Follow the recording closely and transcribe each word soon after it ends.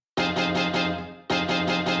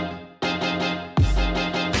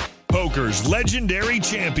Poker's legendary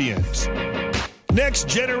champions, next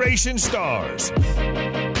generation stars,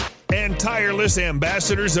 and tireless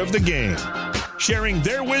ambassadors of the game, sharing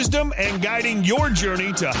their wisdom and guiding your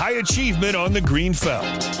journey to high achievement on the green felt.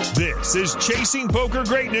 This is Chasing Poker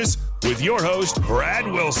Greatness with your host,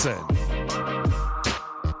 Brad Wilson.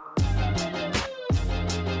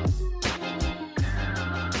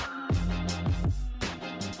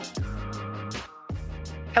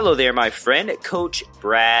 Hello there, my friend. Coach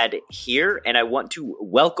Brad here, and I want to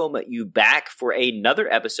welcome you back for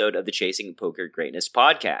another episode of the Chasing Poker Greatness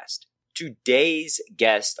podcast. Today's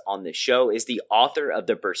guest on the show is the author of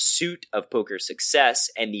The Pursuit of Poker Success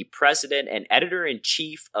and the president and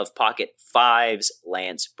editor-in-chief of Pocket Fives,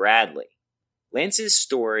 Lance Bradley. Lance's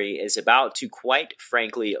story is about to quite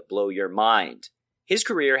frankly blow your mind. His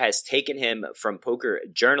career has taken him from poker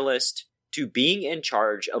journalist to being in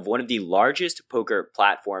charge of one of the largest poker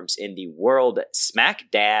platforms in the world, smack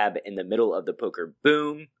dab in the middle of the poker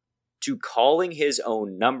boom, to calling his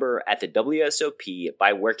own number at the WSOP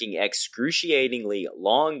by working excruciatingly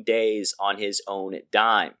long days on his own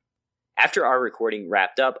dime. After our recording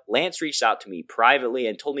wrapped up, Lance reached out to me privately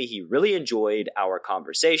and told me he really enjoyed our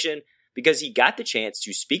conversation because he got the chance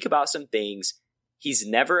to speak about some things he's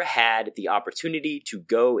never had the opportunity to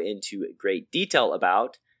go into great detail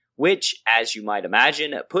about, which, as you might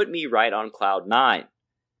imagine, put me right on cloud nine.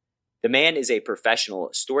 The man is a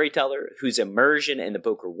professional storyteller whose immersion in the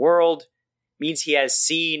poker world means he has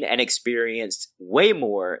seen and experienced way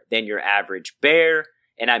more than your average bear,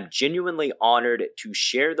 and I'm genuinely honored to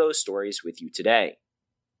share those stories with you today.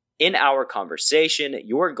 In our conversation,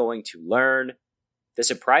 you're going to learn the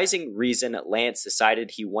surprising reason Lance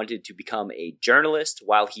decided he wanted to become a journalist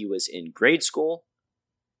while he was in grade school,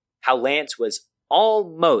 how Lance was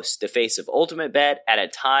almost the face of Ultimate Bet at a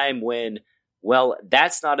time when, well,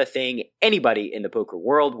 that's not a thing anybody in the poker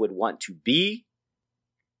world would want to be.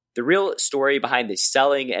 The real story behind the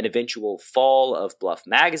selling and eventual fall of Bluff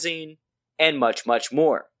Magazine, and much, much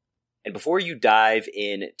more. And before you dive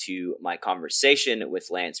into my conversation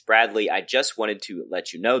with Lance Bradley, I just wanted to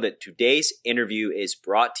let you know that today's interview is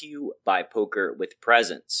brought to you by Poker with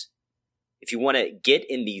Presence. If you want to get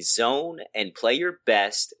in the zone and play your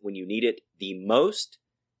best when you need it the most,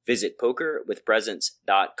 visit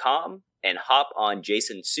pokerwithpresence.com and hop on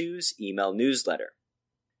Jason Su's email newsletter.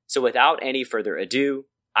 So without any further ado,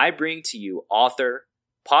 I bring to you author,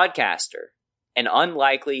 podcaster, and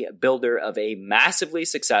unlikely builder of a massively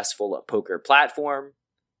successful poker platform,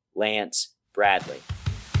 Lance Bradley.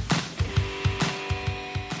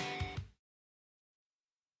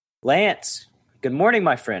 Lance, good morning,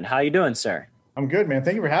 my friend. How you doing, sir? I'm good, man.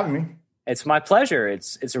 Thank you for having me. It's my pleasure.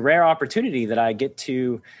 It's a rare opportunity that I get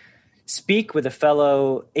to speak with a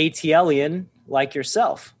fellow ATLian like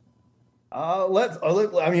yourself. I live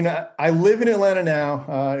in Atlanta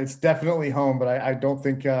now. It's definitely home, but I don't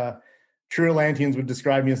think true Atlanteans would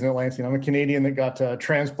describe me as an Atlantean. I'm a Canadian that got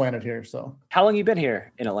transplanted here. So, how long you been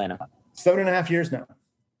here in Atlanta? 7.5 years now.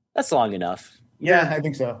 That's long enough. Yeah, I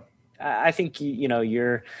think so. I think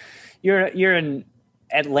you're an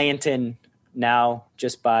Atlantan now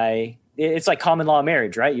just by. It's like common law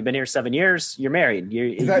marriage, right? You've been here 7 years. You're married.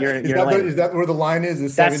 Is that where the line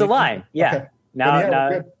is? That's the line. Yeah. Okay. Now,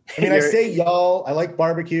 I mean, I say y'all. I like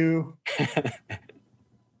barbecue.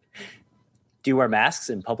 Do you wear masks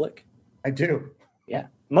in public? I do. Yeah.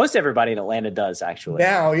 Most everybody in Atlanta does, actually.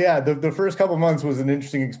 Now, yeah. The first couple months was an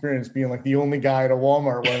interesting experience being like the only guy at a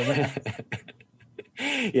Walmart wearing a mask.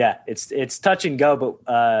 Yeah, it's touch and go, but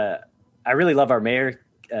I really love our mayor,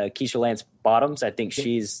 Keisha Lance Bottoms. I think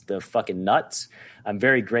she's the fucking nuts. I'm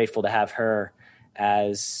very grateful to have her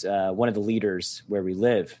as one of the leaders where we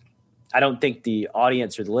live. I don't think the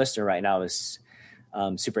audience or the listener right now is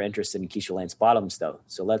super interested in Keisha Lance Bottoms, though.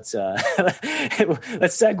 So let's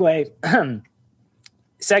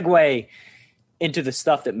segue into the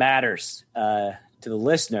stuff that matters to the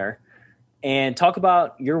listener and talk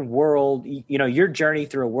about your world, your journey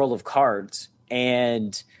through a world of cards.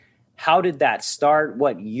 And how did that start?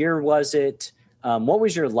 What year was it? What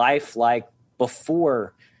was your life like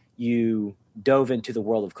before you dove into the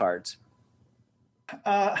world of cards?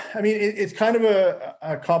 It's kind of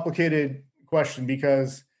a complicated question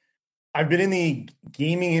because I've been in the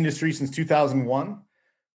gaming industry since 2001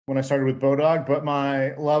 when I started with Bodog, but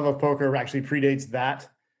my love of poker actually predates that.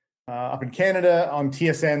 Up in Canada on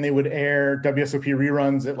TSN, they would air WSOP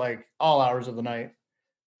reruns at like all hours of the night.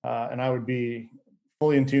 And I would be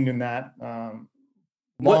fully in tune in that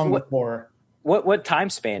before. What time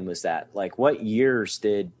span was that? Like what years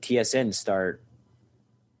did TSN start?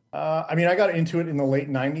 I got into it in the late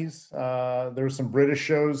 90s. There were some British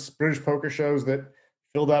poker shows that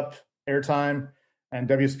filled up airtime, and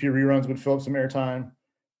WSP reruns would fill up some airtime.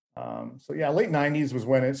 So yeah, late 90s was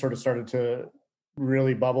when it sort of started to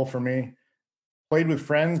really bubble for me. Played with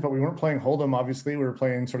friends, but we weren't playing Hold'em. Obviously, we were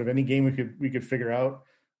playing sort of any game we could figure out.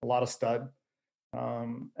 A lot of stud.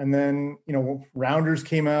 And then, Rounders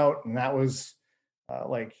came out, and that was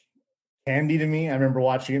like candy to me. I remember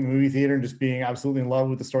watching it in the movie theater and just being absolutely in love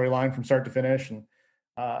with the storyline from start to finish. And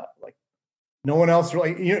like no one else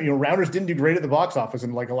really, Rounders didn't do great at the box office,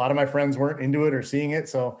 and like a lot of my friends weren't into it or seeing it.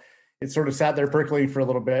 So it sort of sat there percolating for a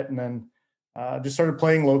little bit, and then just started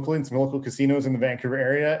playing locally in some local casinos in the Vancouver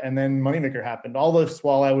area. And then Moneymaker happened. All this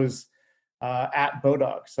while I was at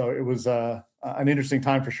Bodog. So it was an interesting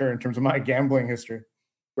time for sure in terms of my gambling history.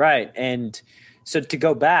 Right. And so to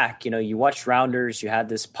go back, you watched Rounders, you had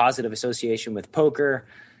this positive association with poker.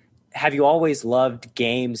 Have you always loved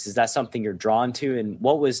games? Is that something you're drawn to? And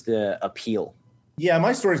what was the appeal? Yeah,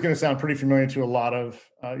 my story is going to sound pretty familiar to a lot of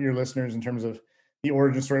your listeners in terms of the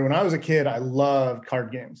origin story. When I was a kid, I loved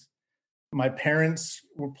card games. My parents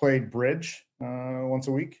played bridge once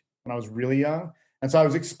a week when I was really young. And so I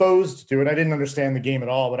was exposed to it. I didn't understand the game at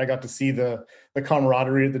all, but I got to see the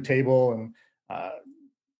camaraderie at the table and a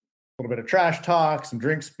little bit of trash talk, some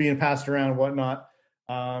drinks being passed around and whatnot.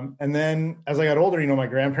 And then as I got older, my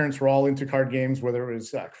grandparents were all into card games, whether it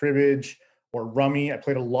was cribbage or rummy. I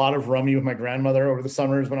played a lot of rummy with my grandmother over the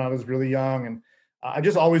summers when I was really young. And I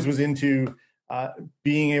just always was into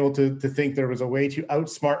being able to think there was a way to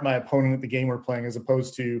outsmart my opponent at the game we're playing, as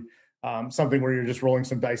opposed to something where you're just rolling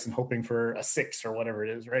some dice and hoping for a 6 or whatever it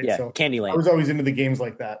is, right? Yeah, so Candyland. I was always into the games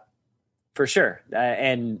like that. For sure.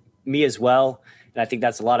 And me as well. And I think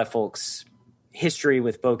that's a lot of folks' history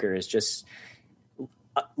with poker, is just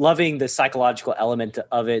loving the psychological element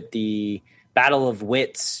of it, the battle of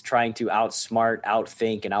wits, trying to outsmart,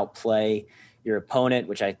 outthink, and outplay your opponent,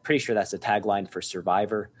 which I'm pretty sure that's the tagline for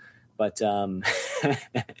Survivor. But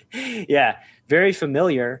yeah, very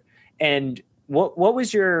familiar. And what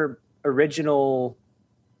was your original,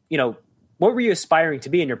 what were you aspiring to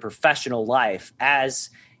be in your professional life as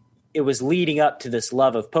it was leading up to this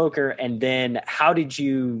love of poker? And then how did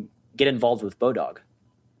you get involved with Bodog?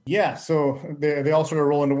 Yeah, so they all sort of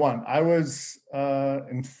roll into one. I was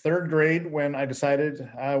in third grade when I decided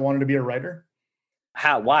I wanted to be a writer.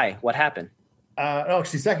 How? Why? What happened?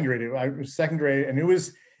 Actually, second grade. I was second grade, and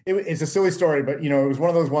it's a silly story, but it was one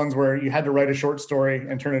of those ones where you had to write a short story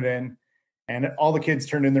and turn it in, and all the kids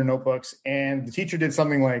turned in their notebooks, and the teacher did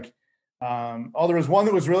something like, there was one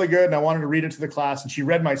that was really good, and I wanted to read it to the class, and she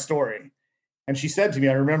read my story, and she said to me,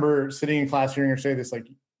 I remember sitting in class hearing her say this, like,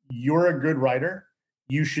 "You're a good writer.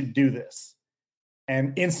 You should do this."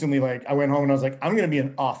 And instantly, like, I went home and I was like, I'm going to be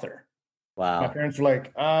an author. Wow. My parents were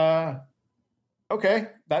like, okay,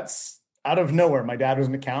 that's out of nowhere. My dad was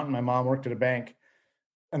an accountant. My mom worked at a bank.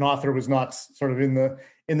 An author was not sort of in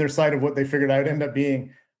their sight of what they figured I would end up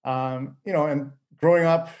being. And growing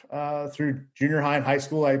up through junior high and high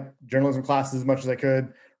school, I journalism classes as much as I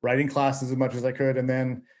could, writing classes as much as I could. And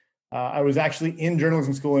then I was actually in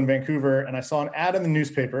journalism school in Vancouver, and I saw an ad in the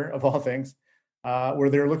newspaper, of all things, where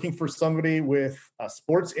they were looking for somebody with a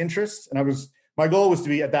sports interest. And my goal was to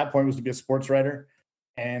be, at that point, was to be a sports writer.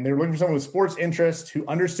 And they were looking for someone with sports interest who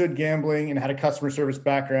understood gambling and had a customer service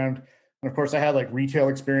background. And of course, I had like retail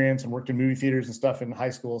experience and worked in movie theaters and stuff in high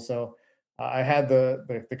school. So I had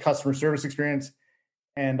the customer service experience,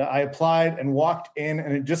 and I applied and walked in.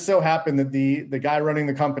 And it just so happened that the guy running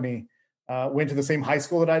the company went to the same high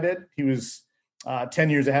school that I did. He was 10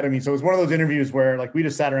 years ahead of me. So it was one of those interviews where like we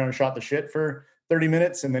just sat around and shot the shit for 30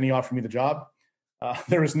 minutes, and then he offered me the job.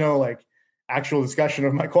 There was no like actual discussion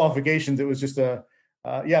of my qualifications. It was just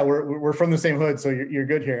we're from the same hood, so you're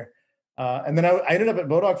good here. And then I ended up at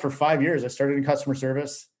Bodog for 5 years. I started in customer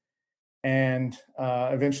service and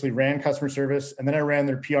eventually ran customer service. And then I ran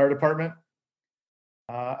their PR department.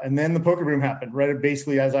 And then the poker boom happened, right?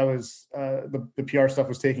 Basically, as I was, the PR stuff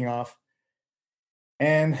was taking off.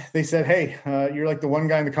 And they said, hey, you're like the one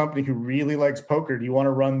guy in the company who really likes poker. Do you want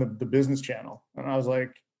to run the business channel? And I was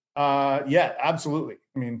like, yeah, absolutely.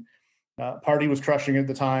 I mean, Party was crushing at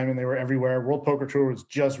the time, and they were everywhere. World Poker Tour was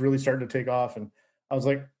just really starting to take off. And I was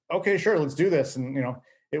like, okay, sure, let's do this. And,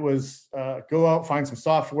 it was go out, find some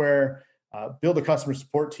software, build a customer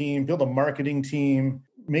support team, build a marketing team,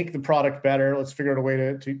 make the product better. Let's figure out a way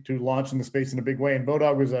to launch in the space in a big way. And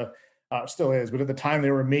Bodog was still is, but at the time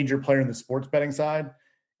they were a major player in the sports betting side.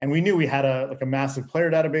 And we knew we had a massive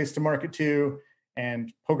player database to market to,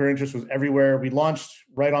 and poker interest was everywhere. We launched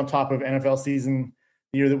right on top of NFL season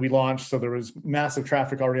the year that we launched. So there was massive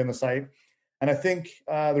traffic already on the site. And I think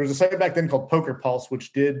there was a site back then called Poker Pulse,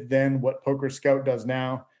 which did then what Poker Scout does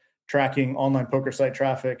now, tracking online poker site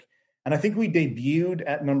traffic. And I think we debuted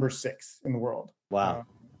at number 6 in the world. Wow.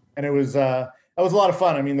 And it was a lot of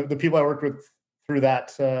fun. I mean, the people I worked with through that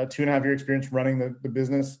 2.5-year experience running the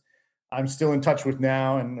business, I'm still in touch with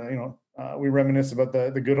now. And, we reminisce about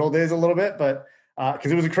the good old days a little bit, but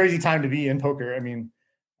because it was a crazy time to be in poker. I mean,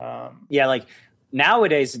 like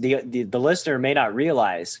nowadays, the listener may not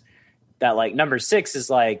realize that like number 6 is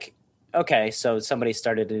like, okay, so somebody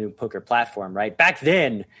started a new poker platform, right? Back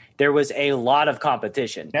then, there was a lot of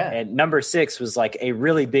competition. Yeah. And number 6 was like a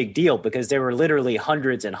really big deal because there were literally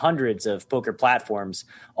hundreds and hundreds of poker platforms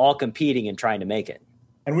all competing and trying to make it.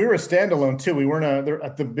 And we were a standalone too. We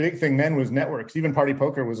weren't the big thing then was networks. Even Party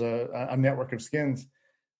Poker was a network of skins.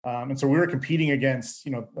 And so we were competing against,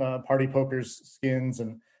 Party Poker's skins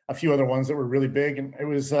and a few other ones that were really big. And it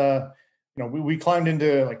was, we climbed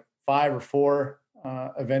into like 5 or 4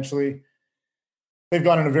 eventually. They've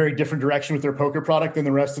gone in a very different direction with their poker product than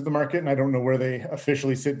the rest of the market. And I don't know where they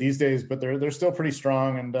officially sit these days, but they're still pretty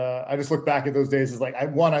strong. And I just look back at those days as like,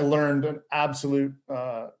 I learned an absolute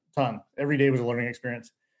ton. Every day was a learning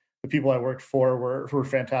experience. The people I worked for were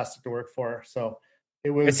fantastic to work for. So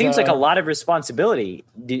it seems like a lot of responsibility.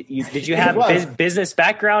 Did you have business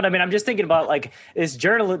background? I mean, I'm just thinking about like this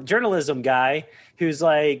journalism guy who's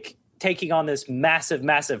like taking on this massive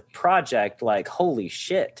project. Like, holy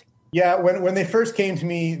shit. Yeah. When they first came to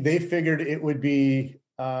me, they figured it would be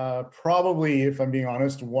probably, if I'm being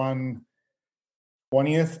honest,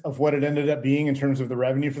 1/20th of what it ended up being in terms of the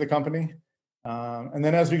revenue for the company. And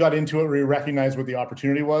then as we got into it, we recognized what the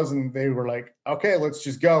opportunity was, and they were like, okay, let's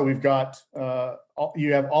just go. We've got,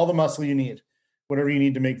 you have all the muscle you need, whatever you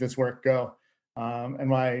need to make this work, go. And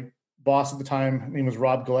my boss at the time, his name was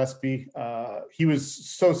Rob Gillespie. He was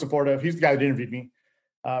so supportive. He's the guy that interviewed me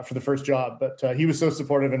for the first job, but he was so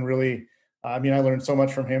supportive and really, I learned so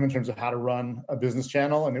much from him in terms of how to run a business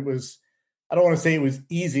channel. And it was, I don't want to say it was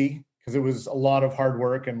easy because it was a lot of hard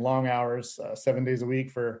work and long hours, 7 days a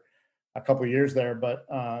week for a couple of years there, but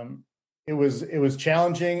it was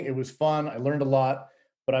challenging. It was fun. I learned a lot,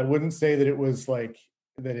 but I wouldn't say that it was like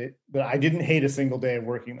that I didn't hate a single day of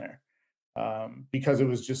working there because it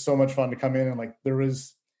was just so much fun to come in and like there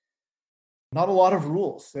was not a lot of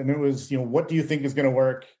rules, and it was what do you think is going to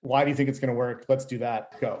work? Why do you think it's going to work? Let's do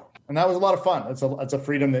that. Go. And that was a lot of fun. It's a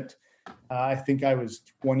freedom that I think I was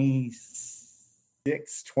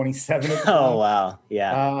 26, 27. Oh wow,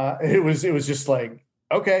 yeah. It was just like,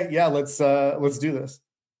 okay, yeah, let's do this.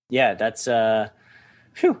 Yeah, that's I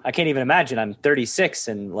can't even imagine. I'm 36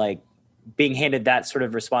 and like being handed that sort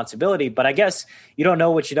of responsibility, but I guess you don't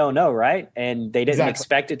know what you don't know, right? And they didn't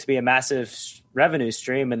expect it to be a massive revenue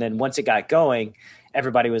stream, and then once it got going,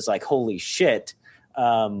 everybody was like, holy shit.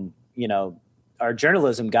 Our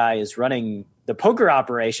journalism guy is running the poker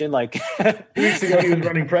operation. Like 2 weeks ago, he was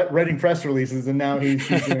writing press releases, and now he's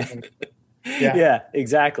doing Yeah,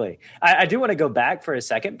 exactly. I do want to go back for a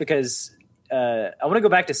second because I want to go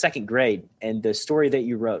back to second grade and the story that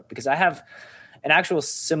you wrote, because I have an actual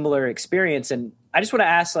similar experience. And I just want to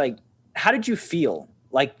ask, like, how did you feel?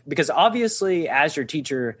 Like, because obviously as your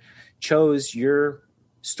teacher chose your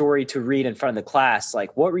story to read in front of the class,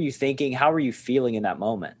 like, what were you thinking? How were you feeling in that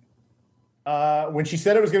moment? When she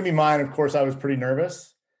said it was going to be mine, of course, I was pretty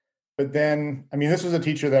nervous. But then, this was a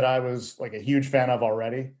teacher that I was like a huge fan of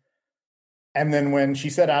already. And then when she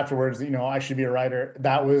said afterwards that, I should be a writer,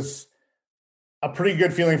 that was a pretty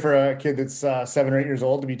good feeling for a kid that's 7 or 8 years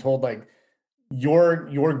old to be told, like,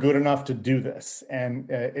 you're good enough to do this. And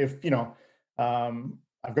if,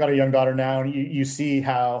 I've got a young daughter now, and you see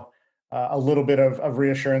how a little bit of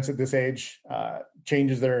reassurance at this age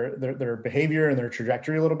changes their behavior and their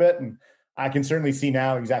trajectory a little bit. And I can certainly see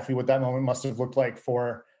now exactly what that moment must have looked like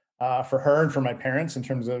for her and for my parents in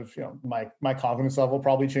terms of, my confidence level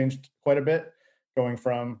probably changed quite a bit, going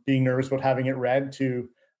from being nervous about having it read to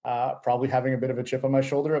probably having a bit of a chip on my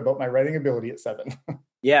shoulder about my writing ability at 7.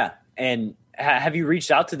 Yeah. And have you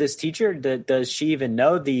reached out to this teacher? Does she even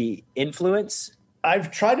know the influence?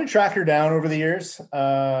 I've tried to track her down over the years.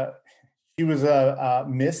 She was a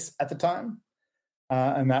miss at the time,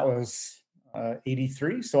 and that was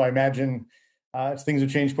 83. So I imagine things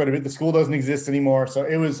have changed quite a bit. The school doesn't exist anymore. So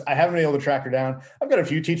I haven't been able to track her down. I've got a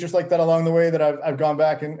few teachers like that along the way that I've gone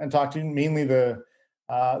back and talked to, mainly the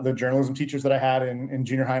journalism teachers that I had in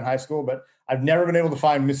junior high and high school, but I've never been able to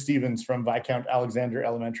find Miss Stevens from Viscount Alexander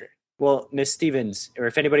Elementary. Well, Miss Stevens, or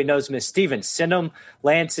if anybody knows Miss Stevens, send her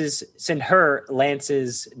Lance's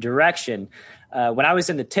direction. When I was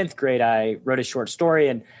in the 10th grade, I wrote a short story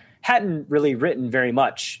and hadn't really written very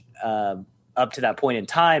much up to that point in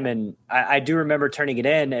time. And I do remember turning it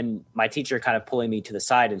in and my teacher kind of pulling me to the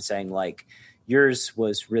side and saying, like, yours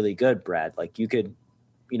was really good, Brad. Like, you could,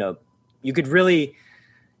 you could really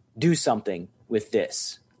do something with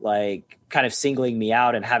this, like kind of singling me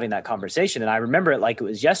out and having that conversation. And I remember it like it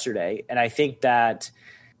was yesterday. And I think that,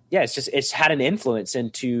 it's had an influence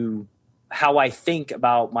into how I think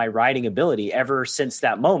about my writing ability ever since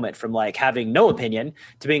that moment, from like having no opinion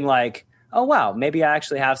to being like, oh, wow, maybe I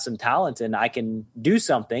actually have some talent and I can do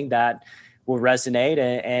something that will resonate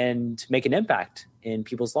and make an impact in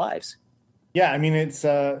people's lives. Yeah. I mean, it's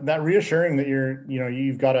that reassuring that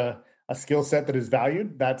you've got a skill set that is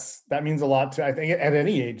valued. That means a lot to, I think at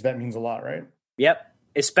any age, that means a lot, right? Yep.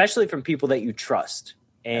 Especially from people that you trust.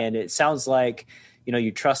 And it sounds like,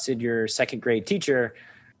 you trusted your second grade teacher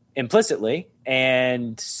implicitly.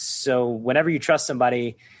 And so whenever you trust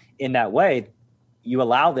somebody in that way, you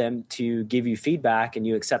allow them to give you feedback and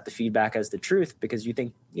you accept the feedback as the truth because you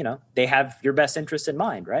think, they have your best interest in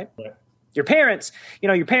mind, right? Yeah. Your parents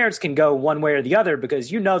can go one way or the other because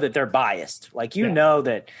that they're biased. Like, know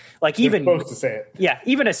that, like, they're even supposed to say it. Yeah.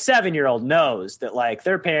 Even a 7-year-old knows that like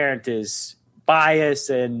their parent is biased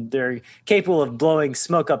and they're capable of blowing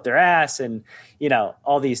smoke up their ass and,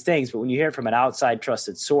 all these things. But when you hear it from an outside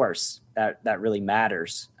trusted source, that really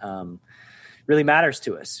matters, to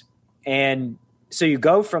us. And so you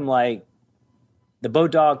go from like the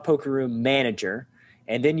Bodog Poker Room manager,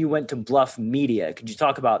 and then you went to Bluff Media. Could you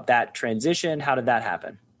talk about that transition? How did that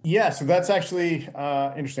happen? Yeah, so that's actually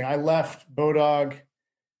interesting. I left Bodog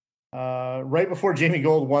right before Jamie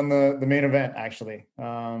Gold won the main event, actually,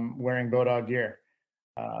 wearing Bodog gear,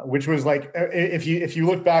 which was like, if you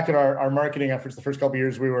look back at our marketing efforts, the first couple of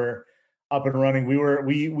years we were up and running,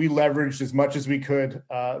 we leveraged as much as we could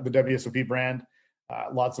the WSOP brand,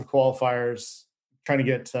 lots of qualifiers, trying to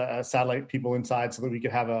get satellite people inside so that we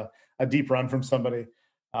could have a deep run from somebody.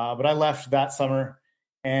 But I left that summer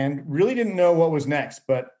and really didn't know what was next.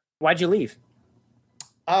 But why'd you leave?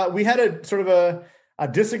 We had a sort of a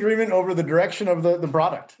disagreement over the direction of the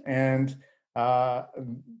product, and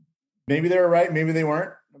maybe they were right, maybe they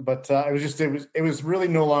weren't. But it was really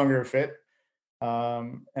no longer a fit.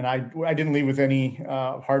 And I didn't leave with any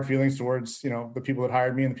hard feelings towards the people that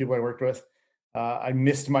hired me and the people I worked with. I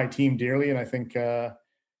missed my team dearly, and I think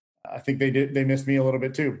they missed me a little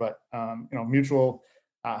bit too. But mutual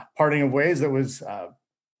parting of ways that was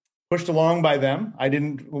pushed along by them. I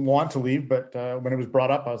didn't want to leave, but when it was brought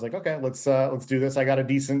up, I was like, okay, let's do this. I got a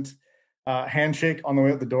decent handshake on the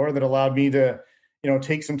way out the door that allowed me to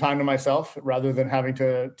take some time to myself rather than having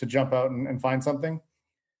to jump out and find something.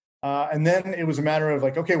 And then it was a matter of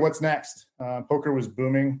like, okay, what's next? Poker was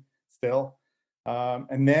booming still.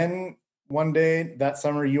 And then one day that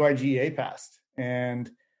summer, UIGA passed, and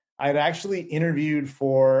I had actually interviewed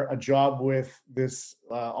for a job with this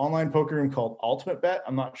online poker room called Ultimate Bet.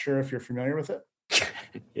 I'm not sure if you're familiar with it.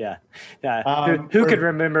 Yeah. Who could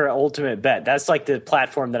remember Ultimate Bet? That's like the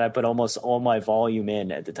platform that I put almost all my volume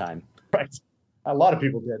in at the time. Right. A lot of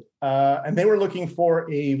people did. And they were looking for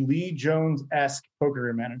a Lee Jones-esque poker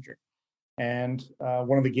room manager. And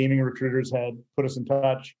one of the gaming recruiters had put us in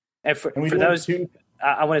touch. And for those,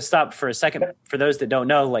 I want to stop for a second. For those that don't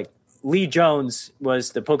know, like, Lee Jones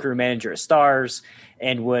was the poker room manager at Stars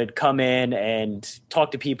and would come in and talk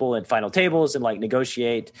to people in final tables and like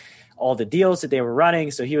negotiate all the deals that they were running.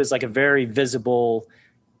 So he was like a very visible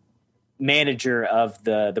manager of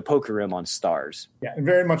the poker room on Stars. Yeah, and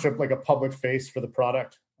very much like a public face for the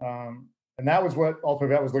product. And that was what Ultimate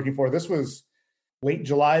Bet was looking for. This was late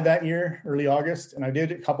July that year, early August, and I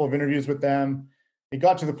did a couple of interviews with them. It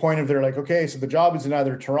got to the point of they're like, okay, so the job is in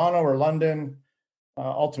either Toronto or London.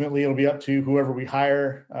 Ultimately, it'll be up to whoever we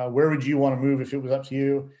hire. Where would you want to move if it was up to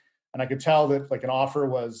you? And I could tell that like an offer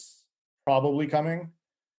was probably coming.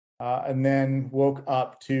 And then woke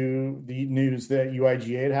up to the news that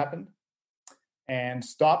UIGA had happened and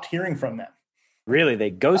stopped hearing from them. Really? They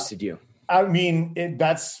ghosted you? I mean,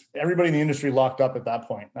 that's everybody in the industry locked up at that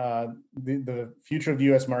point. The future of the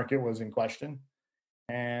U.S. market was in question.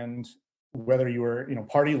 And whether you were,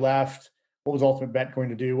 party left, what was Ultimate Bet going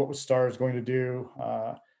to do? What was Stars going to do?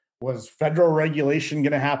 Was federal regulation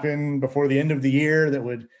going to happen before the end of the year that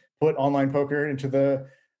would put online poker into the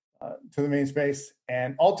main space?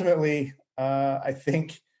 And ultimately, I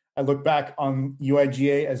think I look back on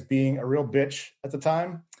UIGA as being a real bitch at the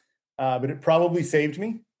time, but it probably saved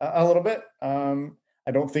me a little bit. I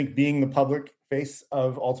don't think being the public face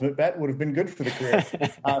of Ultimate Bet would have been good for the career.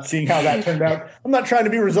 Seeing how that turned out, I'm not trying to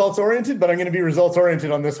be results oriented, but I'm going to be results oriented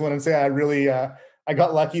on this one and say I really I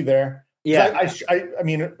got lucky there. Yeah, I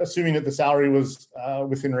mean, assuming that the salary was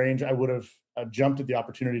within range, I would have jumped at the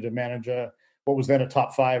opportunity to manage what was then a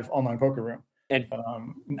top 5 online poker room. And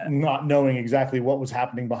not knowing exactly what was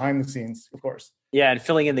happening behind the scenes, of course. Yeah, and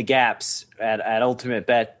filling in the gaps at Ultimate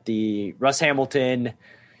Bet, the Russ Hamilton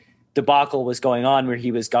debacle was going on where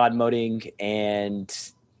he was God moding, and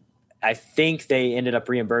I think they ended up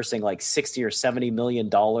reimbursing like $60 or $70 million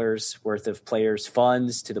worth of players'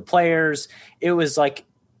 funds to the players. It was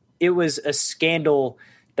a scandal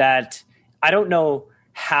that I don't know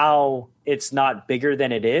how it's not bigger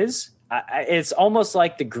than it is. It's almost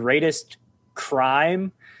like the greatest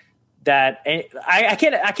crime that I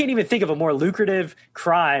can't even think of a more lucrative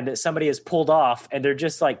crime that somebody has pulled off, and they're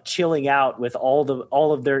just like chilling out with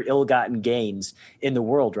all of their ill-gotten gains in the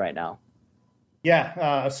world right now.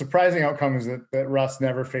 Yeah, a surprising outcome is that Russ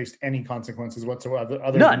never faced any consequences whatsoever,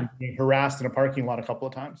 other None. than being harassed in a parking lot a couple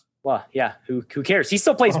of times. Well, yeah, who cares? He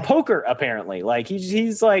still plays poker apparently. Like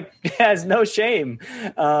he's like has no shame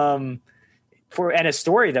and a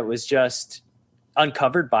story that was just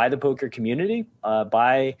uncovered by the poker community,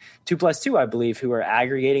 by 2+2, I believe, who are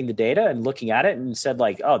aggregating the data and looking at it and said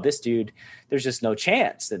like, oh, this dude, there's just no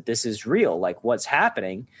chance that this is real. Like what's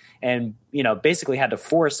happening? And, basically had to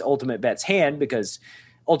force Ultimate Bet's hand because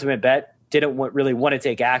Ultimate Bet didn't really want to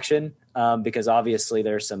take action because obviously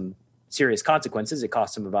there's some serious consequences. It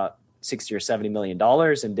cost them about $60 or $70 million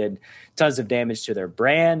and did tons of damage to their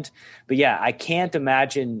brand. But yeah, I can't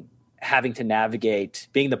imagine having to navigate,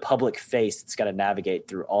 being the public face that's got to navigate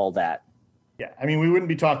through all that. Yeah, I mean, we wouldn't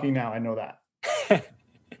be talking now. I know that.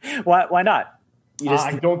 Why not?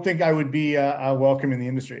 I don't think I would be welcome in the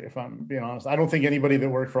industry, if I'm being honest. I don't think anybody that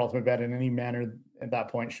worked for Ultimate Bet in any manner at that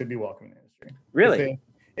point should be welcome in the industry. Really?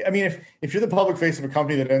 If you're the public face of a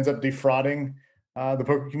company that ends up defrauding the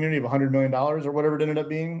poker community of $100 million or whatever it ended up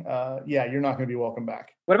being, you're not going to be welcome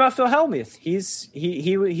back. What about Phil Hellmuth?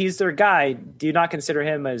 He's their guy. Do you not consider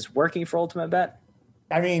him as working for Ultimate Bet?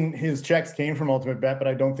 I mean, his checks came from Ultimate Bet, but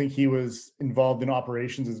I don't think he was involved in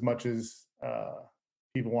operations as much as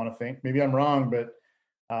people want to think. Maybe I'm wrong, but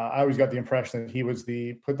I always got the impression that he was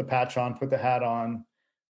the put the patch on, put the hat on,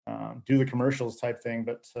 do the commercials type thing.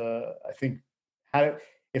 But I think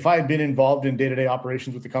if I had been involved in day-to-day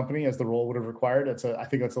operations with the company as the role would have required, I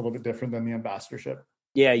think that's a little bit different than the ambassadorship.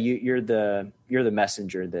 Yeah, you're the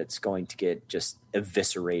messenger that's going to get just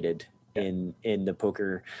eviscerated in the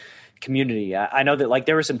poker community. I know that like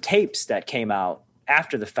there were some tapes that came out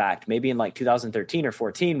after the fact, maybe in like 2013 or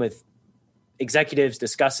 14, with executives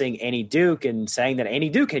discussing Annie Duke and saying that Annie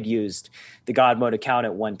Duke had used the God Mode account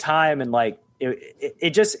at one time, and like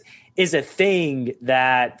it just is a thing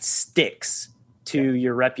that sticks to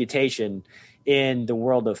your reputation in the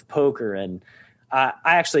world of poker. And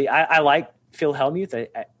I like Phil Hellmuth.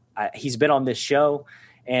 He's been on this show,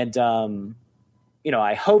 and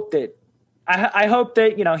I hope that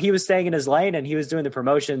he was staying in his lane and he was doing the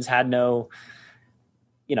promotions, had no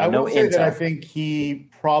no intel. I think he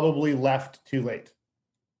probably left too late.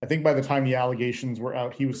 I think by the time the allegations were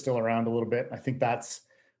out, he was still around a little bit. I think that's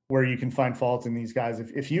where you can find fault in these guys.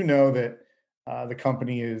 If you know that the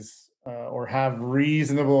company is or have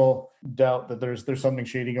reasonable doubt that there's something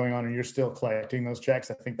shady going on and you're still collecting those checks,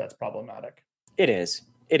 I think that's problematic. It is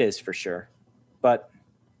for sure. But,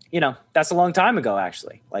 that's a long time ago,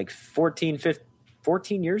 actually, like 14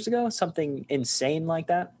 years ago, something insane like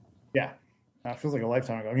that. Yeah. It feels like a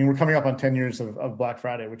lifetime ago. I mean, we're coming up on 10 years of Black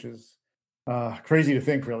Friday, which is crazy to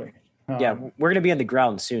think, really. Yeah, we're going to be in the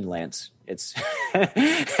ground soon, Lance. It's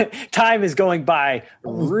time is going by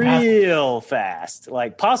real fast.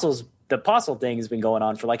 Like the Postle thing has been going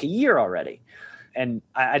on for like a year already. And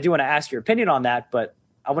I do want to ask your opinion on that, but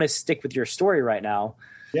I want to stick with your story right now.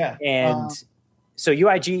 Yeah. And so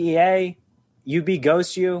UIGEA, UB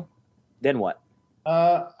ghosts you, then what?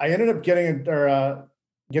 I ended up getting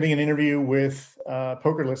an interview with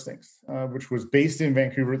Poker Listings, which was based in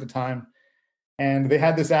Vancouver at the time. And they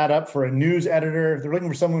had this ad up for a news editor. They're looking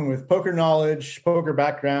for someone with poker knowledge, poker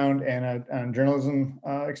background, and journalism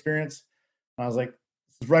experience. And I was like,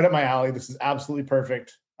 this is right up my alley. This is absolutely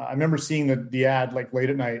perfect. I remember seeing the ad like late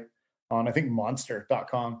at night on, I think,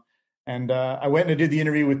 monster.com. And I went and I did the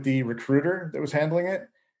interview with the recruiter that was handling it.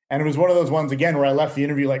 And it was one of those ones, again, where I left the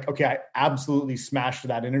interview like, okay, I absolutely smashed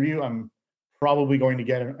that interview. I'm probably going to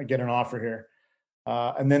get an offer here.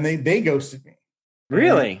 And then they ghosted me.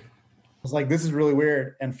 Really? And I was like, this is really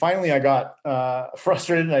weird. And finally I got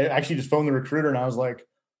frustrated. And I actually just phoned the recruiter and I was like,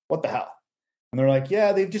 what the hell? And they're like,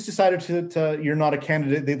 yeah, they've just decided to you're not a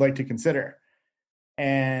candidate they'd like to consider.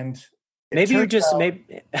 And maybe you just I'm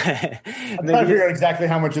trying to figure out exactly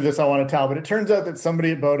how much of this I want to tell, but it turns out that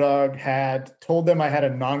somebody at Bodog had told them I had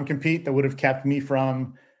a non-compete that would have kept me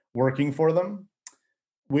from working for them,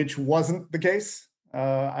 which wasn't the case.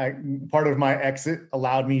 Part of my exit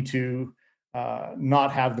allowed me to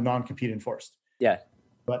not have the non-compete enforced. Yeah.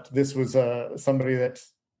 But this was somebody that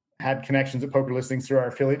had connections at Poker Listings through our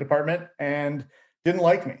affiliate department and didn't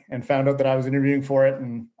like me and found out that I was interviewing for it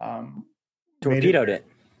and torpedoed it.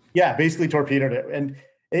 Yeah, basically torpedoed it. And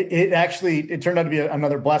it turned out to be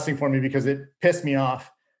another blessing for me because it pissed me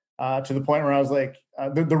off to the point where I was like,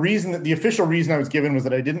 the official reason I was given was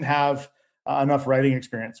that I didn't have enough writing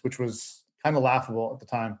experience, which was kind of laughable at the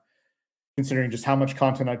time, considering just how much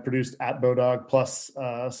content I'd produced at Bodog, plus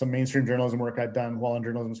some mainstream journalism work I'd done while in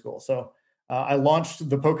journalism school. So I launched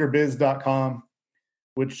thepokerbiz.com,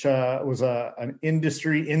 which was an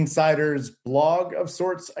industry insider's blog of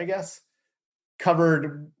sorts, I guess,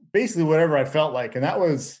 covered basically whatever I felt like. And that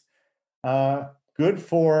was good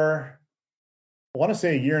for, I want to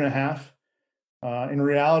say, a year and a half. In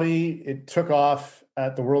reality, it took off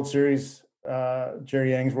at the World Series,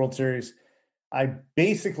 Jerry Yang's World Series. I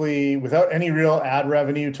basically, without any real ad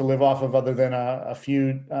revenue to live off of other than a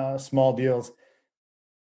few small deals,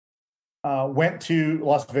 went to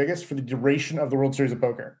Las Vegas for the duration of the World Series of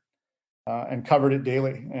Poker and covered it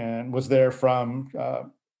daily and was there from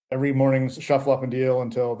every morning's shuffle up and deal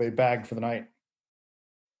until they bagged for the night.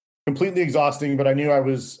 Completely exhausting, but I knew I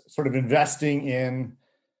was sort of investing in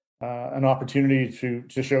an opportunity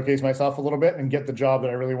to showcase myself a little bit and get the job that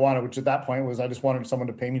I really wanted, which at that point was I just wanted someone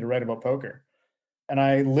to pay me to write about poker. And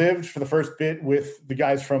I lived for the first bit with the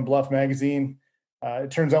guys from Bluff Magazine.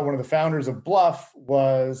 It turns out one of the founders of Bluff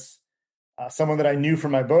was someone that I knew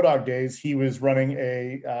from my Bodog days. He was running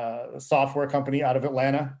a software company out of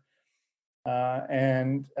Atlanta.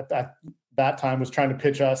 And at that time was trying to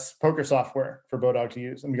pitch us poker software for Bodog to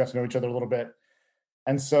use. And we got to know each other a little bit.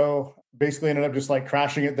 And so basically ended up just like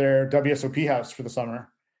crashing at their WSOP house for the summer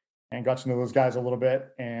and got to know those guys a little bit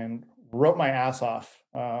and wrote my ass off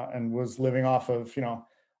and was living off of,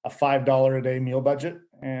 a $5 a day meal budget.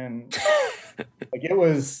 And like it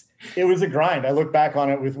was a grind. I look back on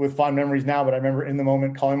it with fond memories now, but I remember in the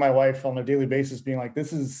moment calling my wife on a daily basis being like,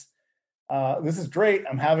 this is great.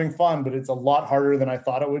 I'm having fun, but it's a lot harder than I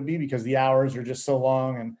thought it would be because the hours are just so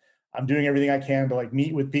long and I'm doing everything I can to like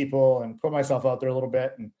meet with people and put myself out there a little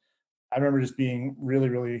bit. And I remember just being really,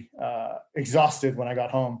 really exhausted when I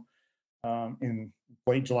got home in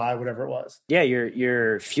late July, whatever it was. Yeah.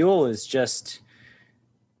 Your fuel is just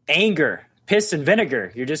anger, piss and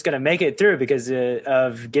vinegar. You're just going to make it through because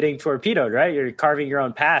of getting torpedoed, right? You're carving your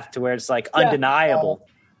own path to where it's like undeniable.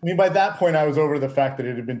 By that point, I was over the fact that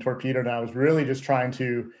it had been torpedoed, and I was really just trying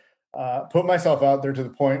to put myself out there to the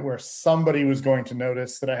point where somebody was going to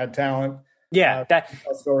notice that I had talent. Yeah,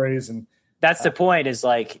 stories, and that's the point. Is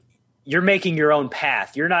like you're making your own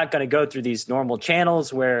path. You're not going to go through these normal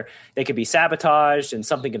channels where they could be sabotaged and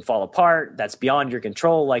something can fall apart. That's beyond your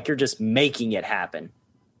control. Like you're just making it happen.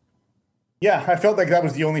 Yeah, I felt like that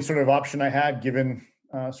was the only sort of option I had, given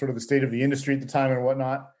sort of the state of the industry at the time and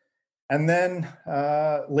whatnot. And then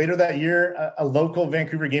later that year, a local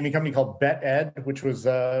Vancouver gaming company called BetEd, which was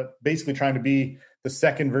basically trying to be the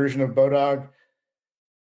second version of Bodog,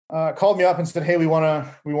 called me up and said, "Hey, we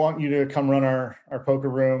want you to come run our poker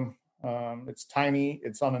room. It's tiny.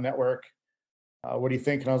 It's on a network. What do you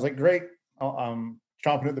think?" And I was like, "Great. I'm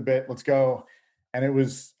chomping at the bit. Let's go." And it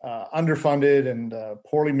was underfunded and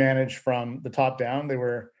poorly managed from the top down. They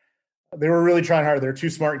were really trying hard. They're two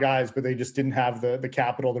smart guys, but they just didn't have the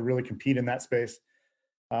capital to really compete in that space.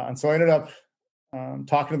 And so I ended up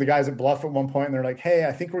talking to the guys at Bluff at one point, and they're like, "Hey,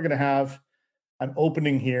 I think we're going to have an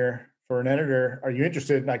opening here for an editor. Are you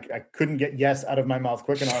interested?" And I couldn't get yes out of my mouth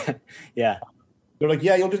quick enough. Yeah. They're like,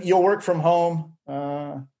 "Yeah, you'll work from home."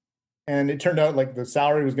 And it turned out like the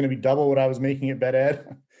salary was going to be double what I was making at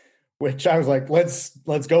BetEd, which I was like, let's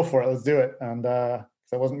go for it. Let's do it. And so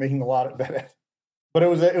I wasn't making a lot at BetEd. But it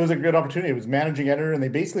was a good opportunity. It was managing editor, and they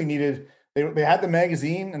basically needed they had the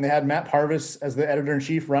magazine, and they had Matt Parvis as the editor in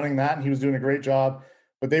chief running that, and he was doing a great job.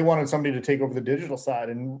 But they wanted somebody to take over the digital side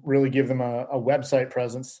and really give them a website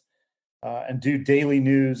presence and do daily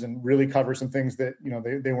news and really cover some things that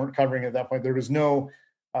they weren't covering at that point. There was no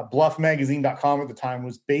bluffmagazine.com at the time.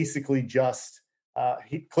 Was basically just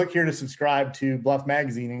click here to subscribe to Bluff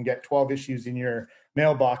Magazine and get 12 issues in your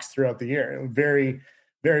mailbox throughout the year. It was very,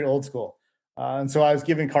 very old school. And so I was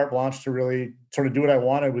given carte blanche to really sort of do what I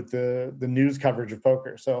wanted with the news coverage of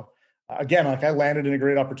poker. So again, like I landed in a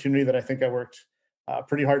great opportunity that I think I worked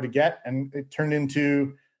pretty hard to get. And it turned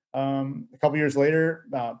into a couple years later,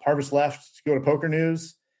 Parvis left to go to Poker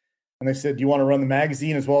News. And they said, "Do you want to run the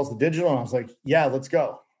magazine as well as the digital?" And I was like, "Yeah, let's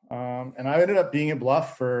go." And I ended up being at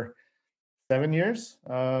Bluff for 7 years,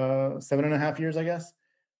 7.5 years, I guess.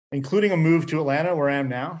 including a move to Atlanta, where I am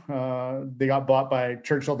now. They got bought by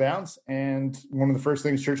Churchill Downs, and one of the first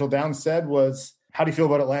things Churchill Downs said was, "How do you feel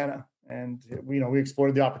about Atlanta?" And we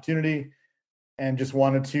explored the opportunity and just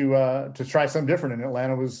wanted to try something different. And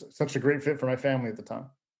Atlanta was such a great fit for my family at the time.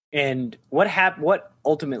 And what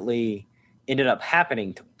ultimately ended up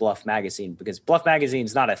happening to Bluff Magazine? Because Bluff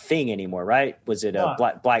Magazine's not a thing anymore, right? Was it a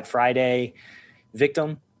Black Friday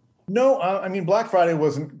victim? No, I mean, Black Friday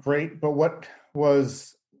wasn't great, but what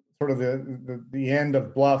was sort of the end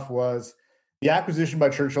of Bluff was the acquisition by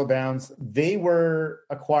Churchill Downs. They were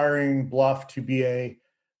acquiring Bluff to be a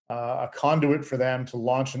conduit for them to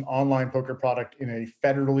launch an online poker product in a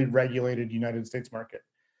federally regulated United States market.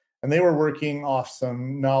 And they were working off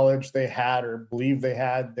some knowledge they had or believed they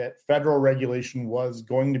had that federal regulation was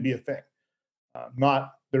going to be a thing.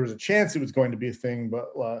 There was a chance it was going to be a thing,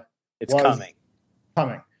 but it's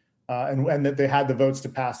coming. And that they had the votes to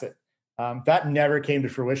pass it. That never came to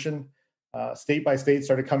fruition. State by state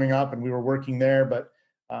started coming up, and we were working there. But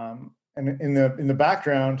and in the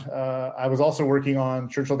background, I was also working on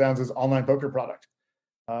Churchill Downs' online poker product.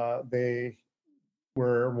 They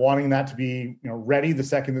were wanting that to be ready the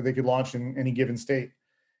second that they could launch in any given state.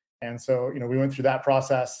 And so we went through that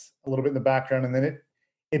process a little bit in the background, and then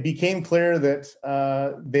it became clear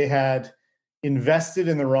that they had invested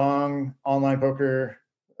in the wrong online poker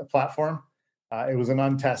platform. It was an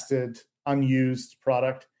untested, unused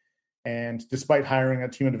product. And despite hiring a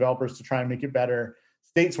team of developers to try and make it better,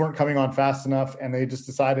 states weren't coming on fast enough, and they just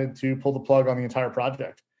decided to pull the plug on the entire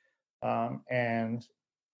project. And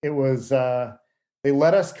it was, they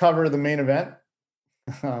let us cover the main event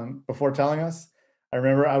before telling us. I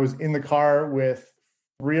remember I was in the car with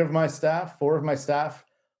 4 of my staff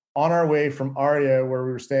on our way from Aria, where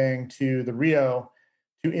we were staying, to the Rio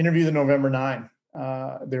to interview the November 9.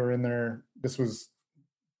 They were in there. This was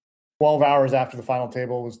 12 hours after the final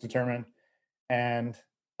table was determined. And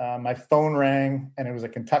my phone rang, and it was a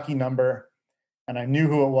Kentucky number. And I knew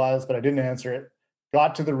who it was, but I didn't answer it.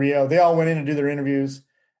 Got to the Rio. They all went in to do their interviews.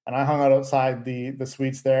 And I hung out outside the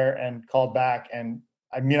suites there and called back. And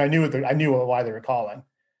I mean, I knew why they were calling.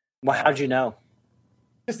 Well, how'd you know?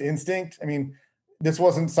 Just instinct. I mean, this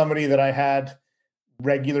wasn't somebody that I had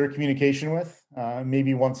regular communication with.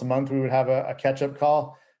 Maybe once a month we would have a catch-up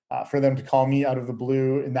call. For them to call me out of the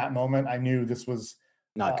blue in that moment, I knew this was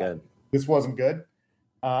not good. This wasn't good.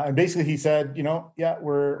 And basically he said, yeah,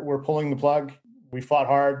 we're pulling the plug. We fought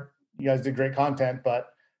hard. You guys did great content, but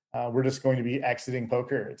we're just going to be exiting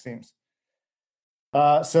poker, it seems.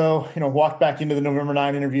 So walked back into the November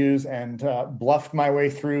 9 interviews and bluffed my way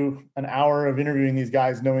through an hour of interviewing these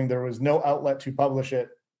guys, knowing there was no outlet to publish it.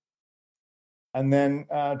 And then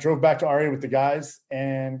drove back to Aria with the guys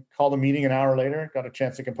and called a meeting an hour later, got a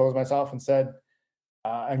chance to compose myself, and said,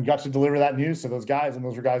 and got to deliver that news to those guys. And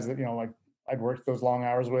those were guys that, I'd worked those long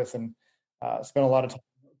hours with and spent a lot of time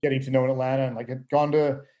getting to know in Atlanta, and had gone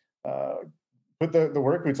to put the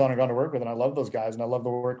work boots on and gone to work with. And I love those guys and I love the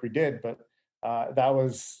work we did. But that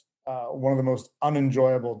was one of the most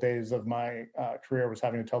unenjoyable days of my career, was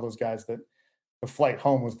having to tell those guys that the flight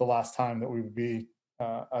home was the last time that we would be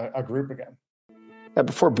a group again.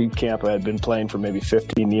 Before boot camp, I had been playing for maybe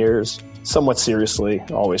 15 years, somewhat seriously,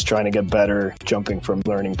 always trying to get better, jumping from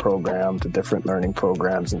learning program to different learning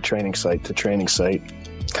programs and training site to training site.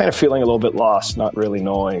 Kind of feeling a little bit lost, not really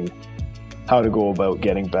knowing how to go about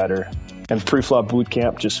getting better. And pre-flop boot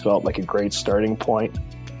camp just felt like a great starting point,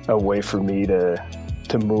 a way for me to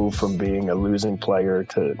move from being a losing player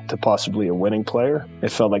to possibly a winning player.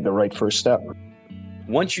 It felt like the right first step.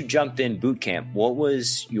 Once you jumped in boot camp, what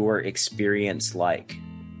was your experience like?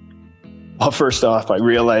 Well, first off, I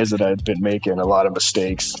realized that I'd been making a lot of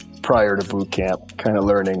mistakes prior to boot camp, kind of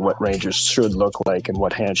learning what ranges should look like and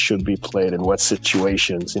what hands should be played in what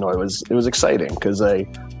situations. It was exciting because I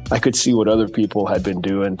could see what other people had been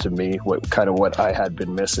doing to me, what I had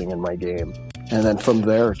been missing in my game. And then from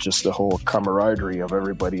there, just the whole camaraderie of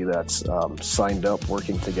everybody that's signed up,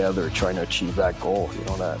 working together, trying to achieve that goal.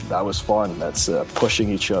 That was fun. That's pushing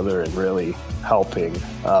each other and really helping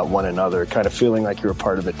one another, kind of feeling like you're a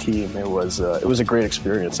part of the team. It was a great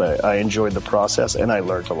experience. I enjoyed the process and I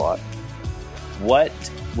learned a lot. What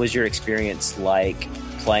was your experience like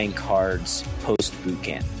playing cards post boot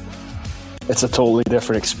camp? It's a totally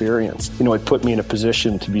different experience. It put me in a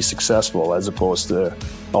position to be successful as opposed to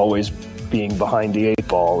always being behind the 8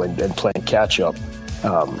 ball and playing catch up.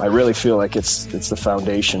 I really feel like it's the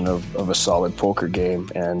foundation of a solid poker game.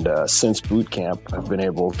 And since boot camp, I've been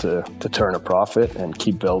able to turn a profit and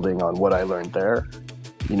keep building on what I learned there.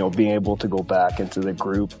 being able to go back into the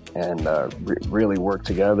group and really work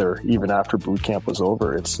together even after boot camp was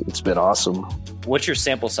over, it's been awesome. What's your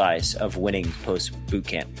sample size of winning post boot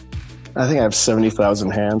camp? I think I have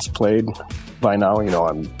 70,000 hands played by now.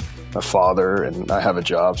 I'm a father and I have a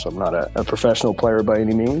job, so I'm not a professional player by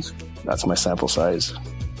any means. That's my sample size.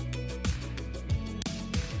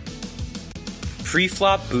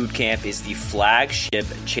 Preflop Bootcamp is the flagship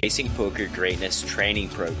Chasing Poker Greatness training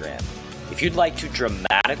program. If you'd like to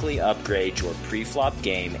dramatically upgrade your preflop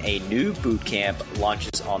game, a new bootcamp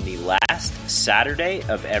launches on the last Saturday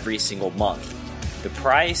of every single month. The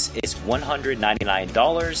price is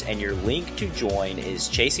 $199, and your link to join is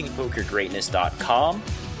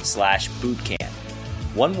chasingpokergreatness.com/bootcamp.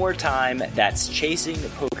 One more time, that's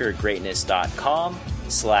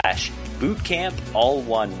chasingpokergreatness.com/bootcamp, all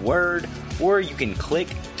one word, or you can click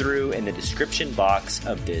through in the description box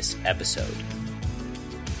of this episode.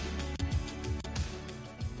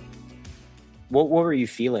 What were you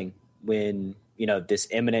feeling when, this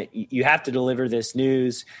imminent, you have to deliver this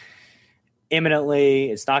news imminently,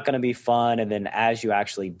 it's not going to be fun, and then as you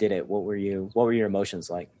actually did it, what were your emotions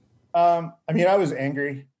like? I was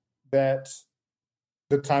angry that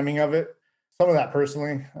the timing of it, some of that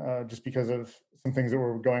personally, just because of some things that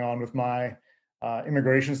were going on with my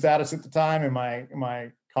immigration status at the time and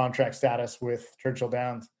my contract status with Churchill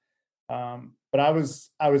Downs. But I was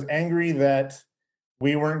angry that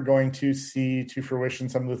we weren't going to see to fruition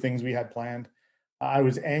some of the things we had planned. I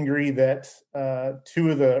was angry that two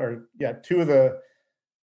of the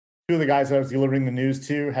guys that I was delivering the news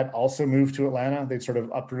to had also moved to Atlanta. They'd sort of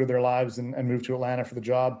uprooted their lives and moved to Atlanta for the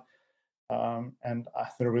job. And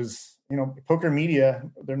there was, poker media,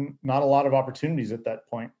 there are not a lot of opportunities at that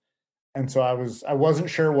point. And so I wasn't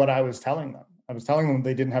sure what I was telling them. I was telling them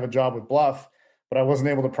they didn't have a job with Bluff, but I wasn't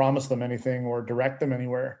able to promise them anything or direct them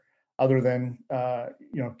anywhere other than,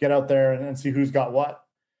 get out there and see who's got what.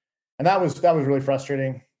 And that was really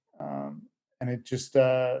frustrating. And it just,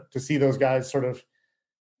 to see those guys sort of,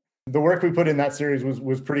 the work we put in that series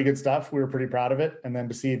was pretty good stuff. We were pretty proud of it. And then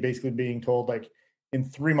to see it basically being told, like, in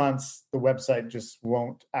 3 months, the website just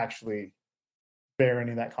won't actually bear any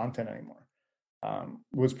of that content anymore,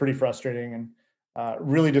 was pretty frustrating and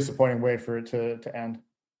really disappointing way for it to end.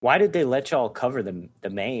 Why did they let y'all cover the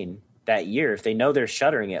main that year if they know they're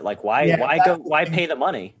shuttering it? Like, why pay the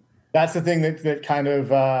money? That's the thing that kind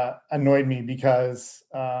of annoyed me because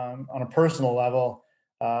on a personal level,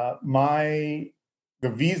 the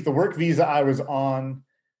work visa I was on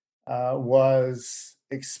was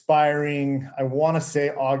expiring, I want to say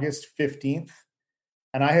August 15th.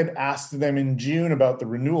 And I had asked them in June about the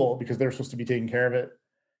renewal because they were supposed to be taking care of it.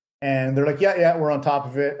 And they're like, yeah, we're on top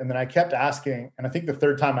of it. And then I kept asking. And I think the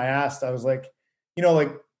third time I asked, I was like,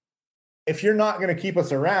 if you're not going to keep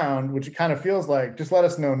us around, which it kind of feels like, just let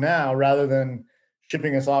us know now rather than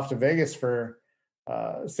shipping us off to Vegas for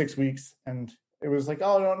 6 weeks. And it was like,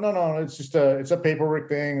 oh, no, it's just it's a paperwork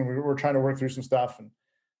thing. And we're trying to work through some stuff. And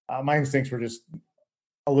my instincts were just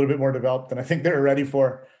a little bit more developed than I think they were ready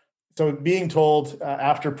for. So being told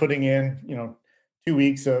after putting in, 2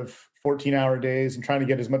 weeks of 14-hour days and trying to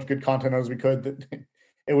get as much good content as we could, that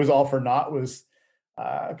it was all for naught was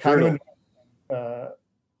kind of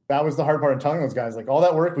that was the hard part of telling those guys, like, all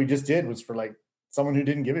that work we just did was for like someone who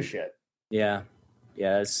didn't give a shit. Yeah,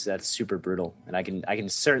 that's super brutal, and I can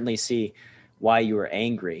certainly see why you were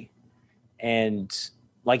angry. And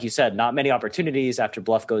like you said, not many opportunities after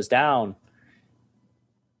Bluff goes down,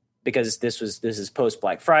 because this is post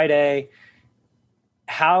Black Friday.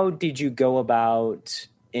 How did you go about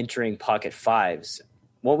entering Pocket Fives?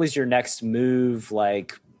 What was your next move?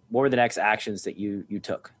 Like, what were the next actions that you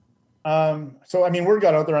took? Word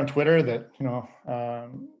got out there on Twitter that,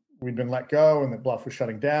 we'd been let go and that Bluff was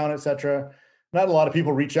shutting down, et cetera. And I had a lot of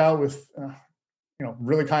people reach out with,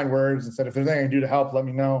 really kind words and said, if there's anything I can do to help, let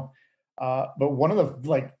me know. But one of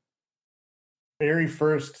the very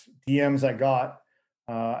first DMs I got,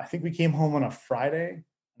 I think we came home on a Friday.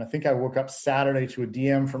 And I think I woke up Saturday to a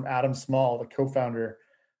DM from Adam Small, the co-founder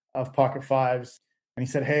of Pocket Fives. And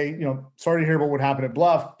he said, hey, sorry to hear about what happened at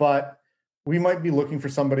Bluff, but we might be looking for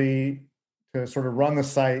somebody to sort of run the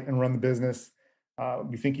site and run the business.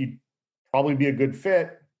 We think you'd probably be a good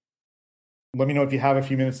fit. Let me know if you have a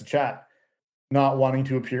few minutes to chat. Not wanting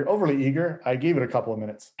to appear overly eager, I gave it a couple of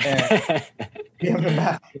minutes. And DM'd him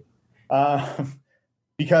back.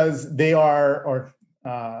 Because they are, or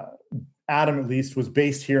Adam at least, was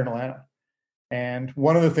based here in Atlanta. And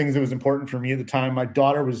one of the things that was important for me at the time, my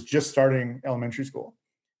daughter was just starting elementary school.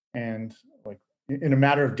 And in a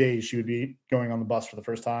matter of days, she would be going on the bus for the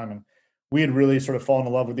first time. And we had really sort of fallen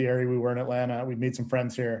in love with the area we were in Atlanta. We'd made some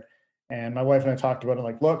friends here. And my wife and I talked about it,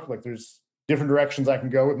 like, look, like there's different directions I can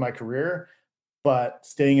go with my career, but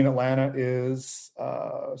staying in Atlanta is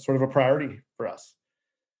sort of a priority for us.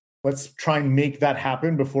 Let's try and make that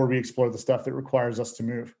happen before we explore the stuff that requires us to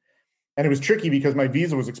move. And it was tricky because my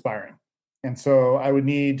visa was expiring. And so I would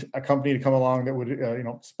need a company to come along that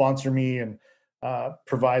would, sponsor me and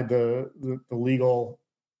provide the legal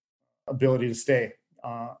ability to stay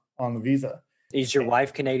on the visa. Is your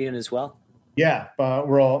wife Canadian as well? Yeah,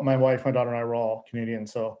 my wife, my daughter, and I were all Canadian.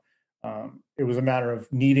 So it was a matter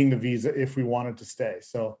of needing the visa if we wanted to stay.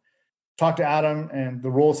 So talked to Adam, and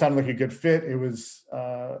the role sounded like a good fit. It was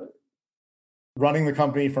running the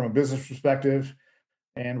company from a business perspective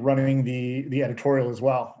and running the editorial as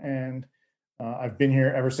well. And I've been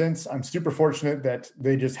here ever since. I'm super fortunate that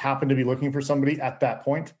they just happened to be looking for somebody at that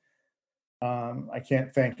point. I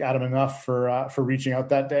can't thank Adam enough for reaching out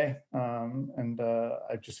that day.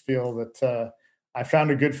 I just feel that I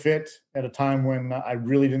found a good fit at a time when I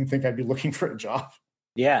really didn't think I'd be looking for a job.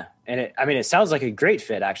 Yeah. And it sounds like a great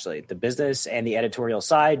fit, actually. The business and the editorial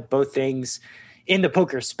side, both things in the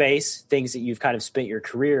poker space, things that you've kind of spent your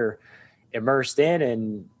career immersed in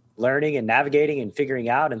and learning and navigating and figuring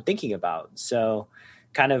out and thinking about. So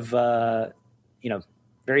kind of,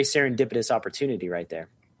 very serendipitous opportunity right there.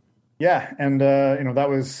 Yeah. And, that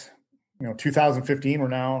was, 2015. We're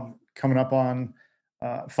now coming up on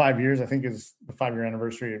 5 years, I think is the 5-year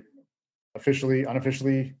anniversary,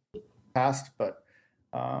 unofficially passed. But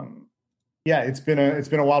it's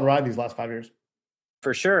been a wild ride these last 5 years.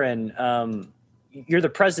 For sure. And you're the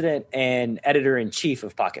president and editor-in-chief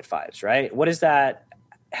of Pocket Fives, right? What is that?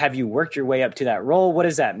 Have you worked your way up to that role? What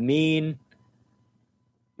does that mean?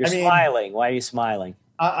 You're smiling. Why are you smiling?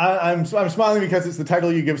 I'm smiling because it's the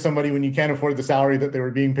title you give somebody when you can't afford the salary that they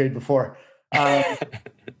were being paid before. And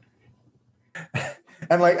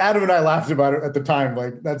like Adam and I laughed about it at the time.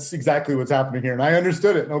 Like, that's exactly what's happening here. And I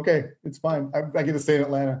understood it. Okay, it's fine. I get to stay in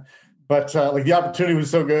Atlanta. But the opportunity was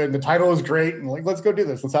so good and the title was great. And like, let's go do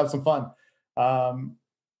this. Let's have some fun.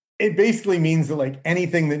 It basically means that like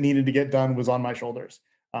anything that needed to get done was on my shoulders.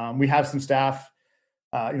 We have some staff.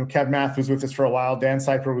 Kev Math was with us for a while. Dan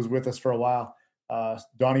Cypher was with us for a while.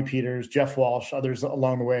 Donnie Peters, Jeff Walsh, others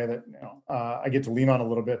along the way that I get to lean on a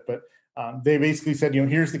little bit. But they basically said,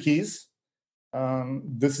 here's the keys.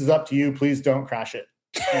 This is up to you. Please don't crash it.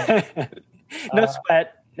 No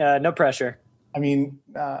sweat, no pressure. I mean,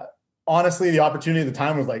 honestly, the opportunity at the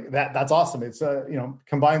time was like that. That's awesome. It's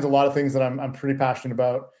combines a lot of things that I'm pretty passionate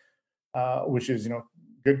about, which is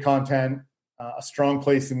good content, a strong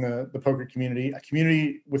place in the poker community, a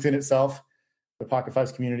community within itself. The Pocket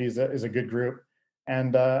Fives community is a good group,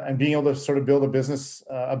 and being able to sort of build a business,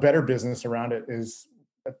 a better business around it is,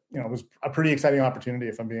 was a pretty exciting opportunity.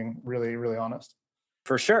 If I'm being really, really honest.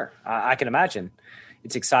 For sure, I can imagine.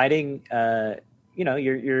 It's exciting.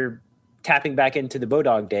 You're tapping back into the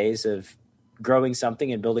Bodog days of growing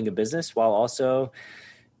something and building a business while also,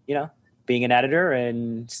 being an editor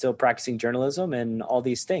and still practicing journalism and all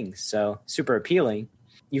these things. So super appealing.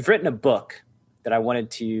 You've written a book that I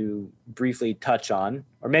wanted to briefly touch on,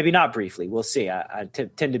 or maybe not briefly. We'll see. I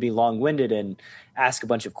tend to be long-winded and ask a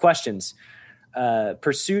bunch of questions.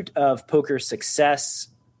 Pursuit of Poker Success.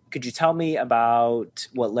 Could you tell me about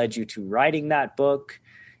what led you to writing that book?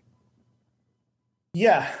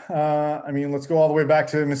 Yeah. Let's go all the way back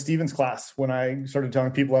to Miss Stevens' class when I started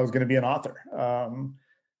telling people I was going to be an author.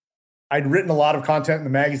 I'd written a lot of content in the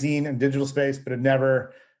magazine and digital space, but had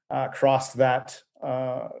never crossed that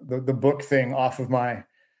the book thing off of my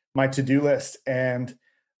to-do list. And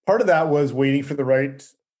part of that was waiting for the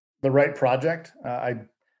right project. I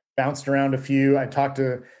bounced around a few. I talked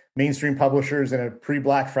to mainstream publishers in a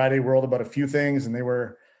pre-Black Friday world about a few things, and they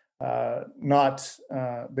were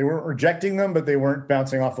they weren't rejecting them, but they weren't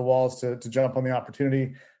bouncing off the walls to jump on the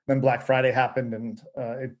opportunity. Then Black Friday happened, and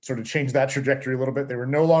it sort of changed that trajectory a little bit. They were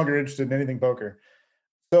no longer interested in anything poker.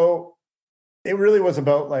 So it really was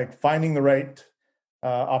about like finding the right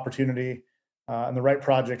opportunity and the right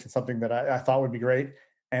project and something that I thought would be great.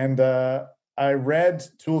 And I read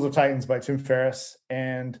Tools of Titans by Tim Ferriss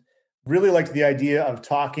and really liked the idea of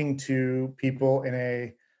talking to people in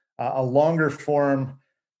a longer form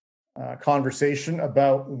conversation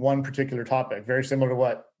about one particular topic, very similar to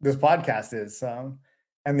what this podcast is.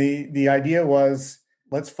 And the idea was,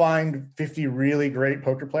 let's find 50 really great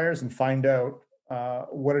poker players and find out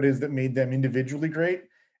what it is that made them individually great.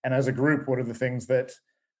 And as a group, what are the things that,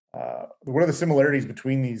 what are the similarities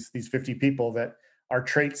between these 50 people that are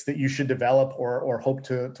traits that you should develop or hope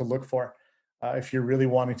to look for if you're really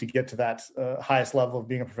wanting to get to that highest level of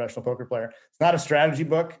being a professional poker player. It's not a strategy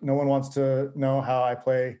book. No one wants to know how I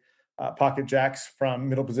play pocket jacks from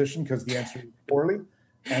middle position because the answer is poorly.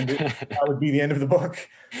 And that would be the end of the book.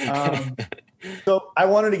 So I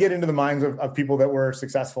wanted to get into the minds of people that were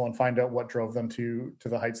successful and find out what drove them to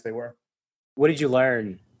the heights they were. What did you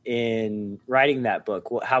learn in writing that book?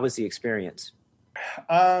 How was the experience?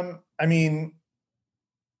 I mean,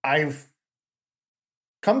 I've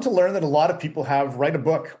come to learn that a lot of people write a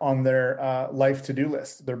book on their life to-do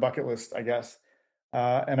list, their bucket list, I guess.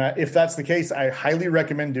 If that's the case, I highly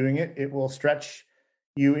recommend doing it. It will stretch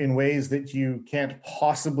you in ways that you can't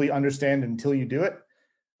possibly understand until you do it.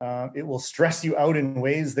 It will stress you out in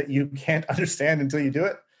ways that you can't understand until you do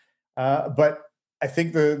it. But I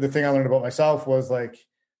think the thing I learned about myself was like,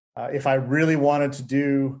 if I really wanted to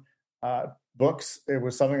do books, it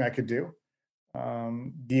was something I could do.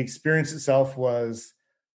 The experience itself was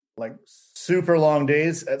like super long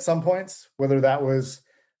days at some points, whether that was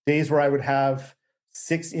days where I would have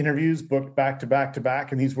 6 interviews booked back to back to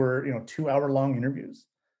back. And these were, 2-hour-long interviews.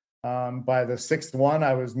 By the 6th one,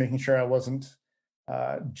 I was making sure I wasn't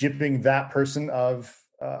gypping that person of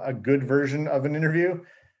a good version of an interview,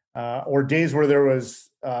 or days where there was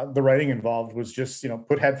the writing involved was just,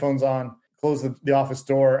 put headphones on, close the office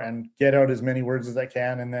door and get out as many words as I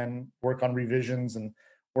can, and then work on revisions and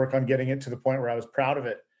work on getting it to the point where I was proud of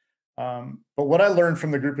it. But what I learned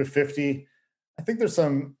from the group of 50, I think there's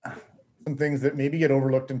some things that maybe get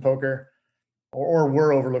overlooked in poker or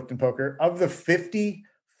were overlooked in poker. Of the 50,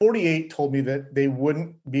 48 told me that they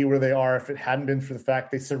wouldn't be where they are if it hadn't been for the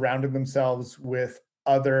fact they surrounded themselves with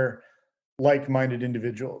other like-minded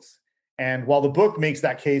individuals. And while the book makes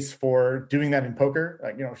that case for doing that in poker,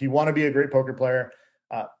 if you want to be a great poker player,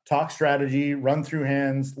 talk strategy, run through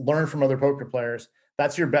hands, learn from other poker players.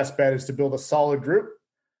 That's your best bet, is to build a solid group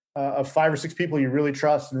of 5 or 6 people you really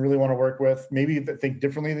trust and really want to work with, maybe that think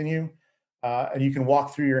differently than you, and you can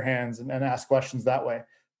walk through your hands and ask questions that way.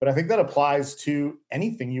 But I think that applies to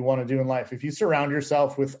anything you want to do in life. If you surround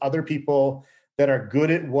yourself with other people that are good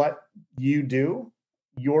at what you do,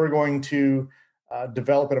 you're going to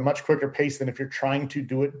develop at a much quicker pace than if you're trying to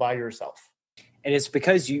do it by yourself. And it's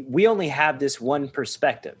because we only have this one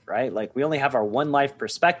perspective, right? Like we only have our one life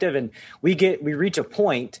perspective, and we reach a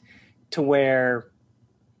point to where,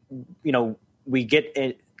 we get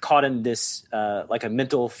caught in this like a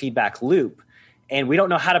mental feedback loop, and we don't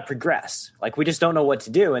know how to progress. Like we just don't know what to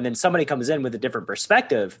do. And then somebody comes in with a different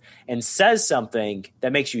perspective and says something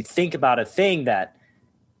that makes you think about a thing that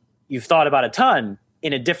you've thought about a ton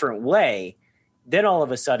in a different way. Then all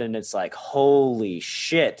of a sudden it's like, holy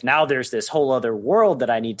shit, now there's this whole other world that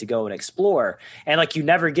I need to go and explore. And like, you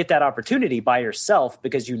never get that opportunity by yourself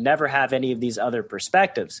because you never have any of these other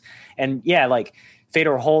perspectives. And yeah, like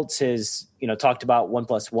Fedor Holtz has, talked about 1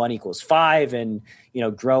 + 1 = 5 and,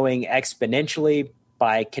 growing exponentially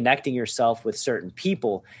by connecting yourself with certain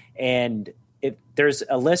people. And if there's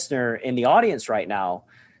a listener in the audience right now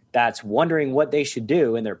that's wondering what they should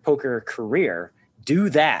do in their poker career, do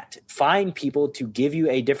that. Find people to give you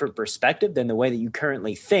a different perspective than the way that you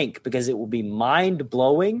currently think, because it will be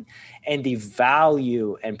mind-blowing, and the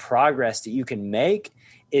value and progress that you can make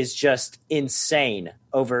is just insane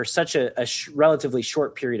over such a relatively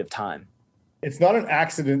short period of time. It's not an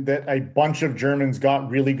accident that a bunch of Germans got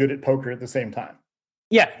really good at poker at the same time.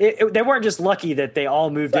 Yeah, they weren't just lucky that they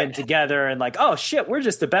all moved in together and like, oh shit, we're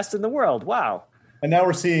just the best in the world. Wow. And now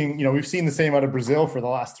we're seeing, we've seen the same out of Brazil for the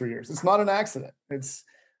last 3 years. It's not an accident. It's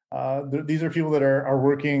these are people that are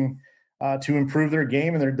working to improve their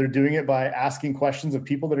game, and they're doing it by asking questions of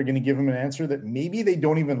people that are going to give them an answer that maybe they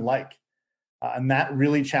don't even like. And that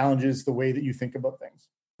really challenges the way that you think about things.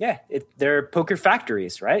 Yeah, they're poker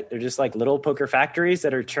factories, right? They're just like little poker factories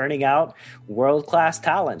that are churning out world-class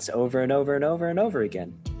talents over and over and over and over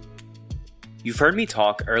again. You've heard me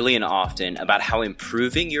talk early and often about how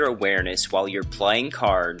improving your awareness while you're playing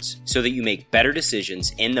cards so that you make better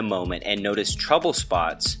decisions in the moment and notice trouble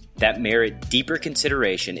spots that merit deeper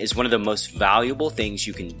consideration is one of the most valuable things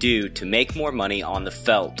you can do to make more money on the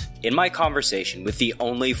felt. In my conversation with the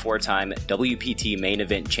only 4-time WPT main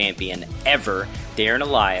event champion ever, Darren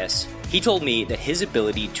Elias, he told me that his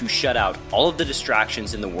ability to shut out all of the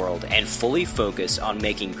distractions in the world and fully focus on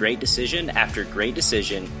making great decision after great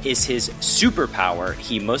decision is his superpower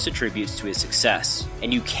he most attributes to his success.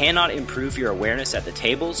 And you cannot improve your awareness at the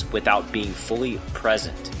tables without being fully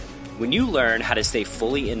present. When you learn how to stay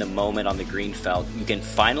fully in the moment on the green felt, you can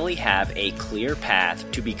finally have a clear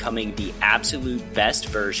path to becoming the absolute best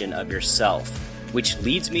version of yourself, which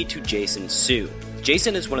leads me to Jason Su.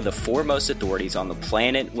 Jason is one of the foremost authorities on the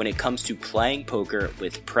planet when it comes to playing poker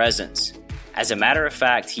with presence. As a matter of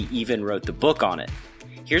fact, he even wrote the book on it.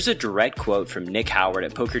 Here's a direct quote from Nick Howard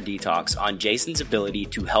at Poker Detox on Jason's ability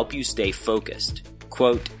to help you stay focused.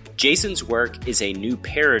 Quote, Jason's work is a new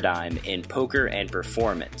paradigm in poker and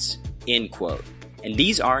performance, end quote. And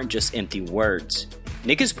these aren't just empty words.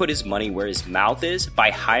 Nick has put his money where his mouth is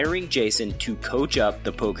by hiring Jason to coach up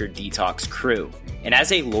the Poker Detox crew. And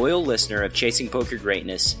as a loyal listener of Chasing Poker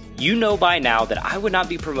Greatness, you know by now that I would not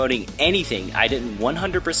be promoting anything I didn't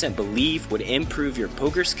 100% believe would improve your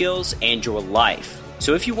poker skills and your life.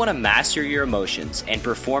 So if you want to master your emotions and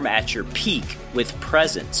perform at your peak with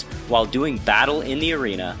presence while doing battle in the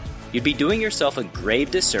arena, you'd be doing yourself a grave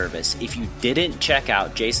disservice if you didn't check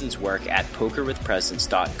out Jason's work at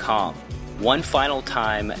pokerwithpresence.com. One final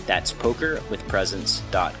time, that's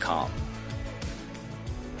pokerwithpresence.com.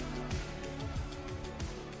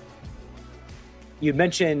 You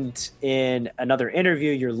mentioned in another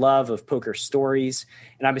interview your love of poker stories,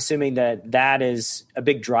 and I'm assuming that that is a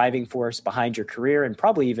big driving force behind your career and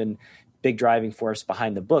probably even big driving force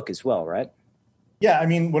behind the book as well, right? Yeah, I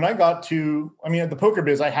mean, when I got to, at the poker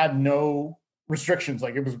biz, I had no restrictions.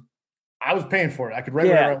 Like I was paying for it. I could write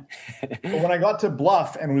whatever. But when I got to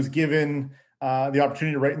Bluff and was given the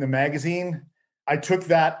opportunity to write in the magazine, I took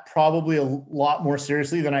that probably a lot more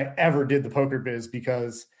seriously than I ever did the poker biz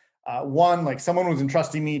because one, like someone was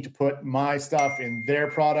entrusting me to put my stuff in their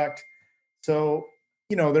product. So,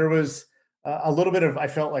 there was a little bit of, I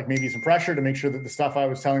felt like maybe some pressure to make sure that the stuff I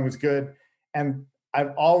was telling was good. And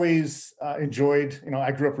I've always enjoyed,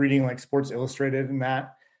 I grew up reading like Sports Illustrated and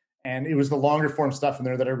that, and it was the longer form stuff in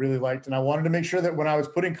there that I really liked. And I wanted to make sure that when I was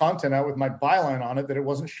putting content out with my byline on it, that it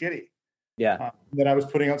wasn't shitty. Yeah. That I was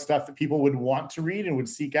putting out stuff that people would want to read and would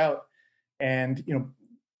seek out. And,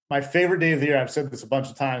 my favorite day of the year, I've said this a bunch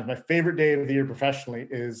of times, my favorite day of the year professionally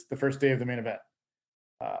is the first day of the main event.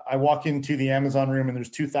 I walk into the Amazon room and there's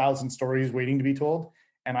 2,000 stories waiting to be told.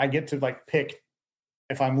 And I get to like pick,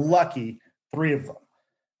 if I'm lucky, 3 of them.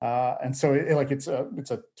 And so it's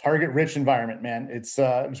a target rich environment, man. It's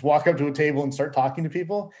just walk up to a table and start talking to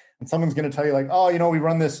people. And someone's going to tell you like, oh, we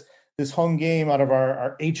run this home game out of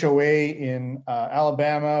our HOA in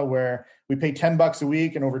Alabama where we pay $10 a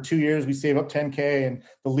week and over 2 years we save up 10K and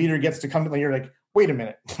the leader gets to come to the year like, wait a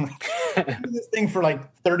minute, this thing for like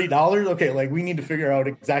 $30. Okay. Like we need to figure out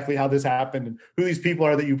exactly how this happened and who these people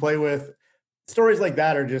are that you play with. Stories like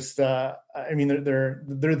that are just, they're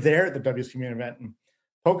there at the WSOP main event. And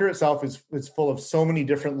poker itself is full of so many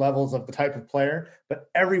different levels of the type of player, but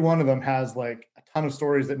every one of them has like a ton of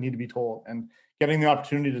stories that need to be told. And getting the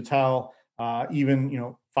opportunity to tell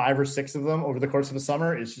even 5 or 6 of them over the course of a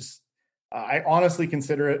summer is just, I honestly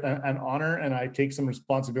consider it an honor, and I take some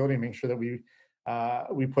responsibility and make sure that we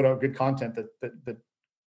put out good content that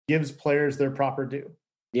gives players their proper due.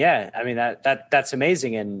 Yeah, I mean that's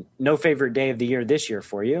amazing, and no favorite day of the year this year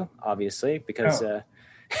for you, obviously, because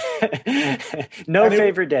no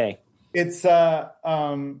favorite day. It's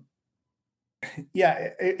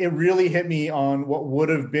it really hit me on what would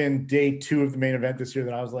have been day 2 of the main event this year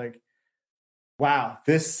that I was like, wow,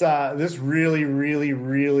 this really, really,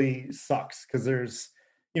 really sucks. Cause there's,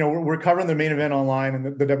 we're covering the main event online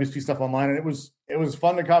and the WSP stuff online. And it was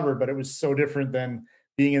fun to cover, but it was so different than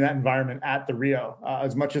being in that environment at the Rio.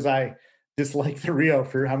 As much as I dislike the Rio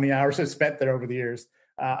for how many hours I spent there over the years,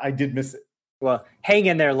 I did miss it. Well, hang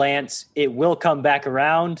in there, Lance. It will come back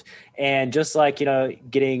around. And just like,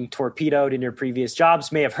 getting torpedoed in your previous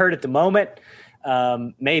jobs may have hurt at the moment,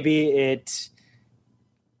 maybe it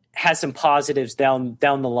has some positives down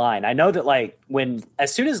the line. I know that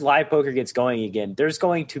as soon as live poker gets going again, it's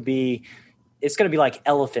going to be like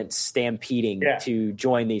elephants stampeding to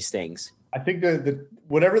join these things. I think the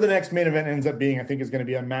whatever the next main event ends up being, I think is going to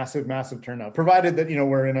be a massive, massive turnout, provided that,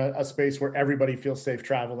 we're in a space where everybody feels safe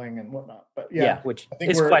traveling and whatnot. But which I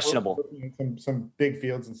think is questionable. We're some big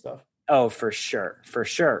fields and stuff. Oh, for sure.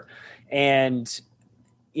 And,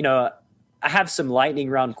 I have some lightning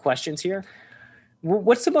round questions here.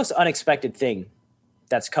 What's the most unexpected thing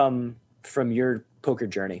that's come from your poker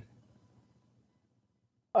journey?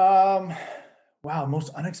 Wow,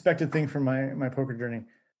 most unexpected thing from my poker journey.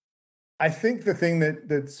 I think the thing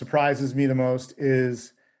that surprises me the most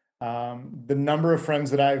is the number of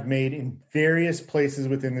friends that I've made in various places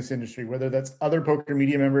within this industry, whether that's other poker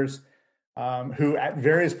media members who at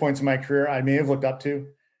various points in my career I may have looked up to.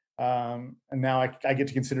 And now I get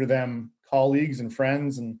to consider them colleagues and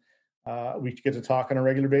friends, and we get to talk on a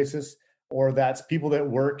regular basis. Or that's people that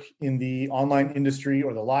work in the online industry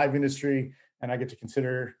or the live industry, and I get to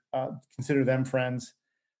consider them friends.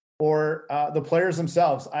 Or the players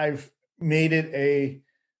themselves. I've made it a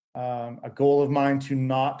goal of mine to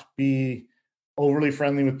not be overly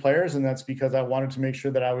friendly with players, and that's because I wanted to make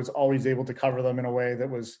sure that I was always able to cover them in a way that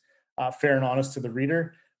was fair and honest to the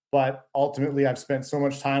reader. But ultimately, I've spent so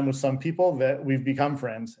much time with some people that we've become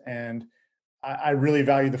friends, and I really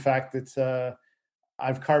value the fact that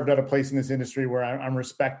I've carved out a place in this industry where I'm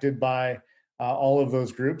respected by all of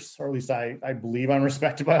those groups, or at least I believe I'm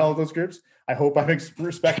respected by all of those groups. I hope I'm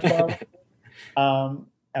respected by all of them.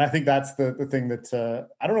 And I think that's the thing that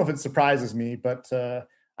I don't know if it surprises me, but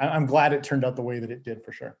I'm glad it turned out the way that it did,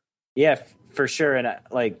 for sure. Yeah, for sure.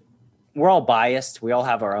 And we're all biased. We all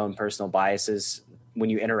have our own personal biases. When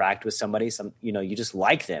you interact with somebody, you just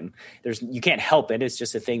like them. You can't help it. It's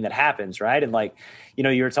just a thing that happens. Right. And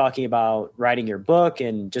you were talking about writing your book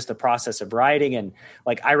and just the process of writing. And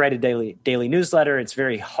I write a daily newsletter. It's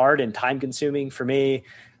very hard and time consuming for me.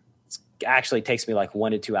 It actually takes me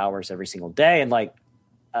 1 to 2 hours every single day. And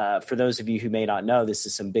for those of you who may not know, this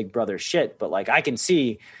is some big brother shit, but I can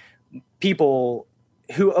see people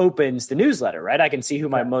who opens the newsletter, right? I can see who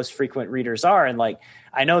my most frequent readers are. And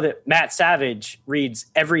I know that Matt Savage reads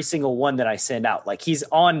every single one that I send out. He's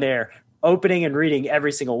on there opening and reading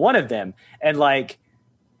every single one of them. And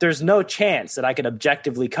there's no chance that I could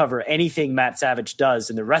objectively cover anything Matt Savage does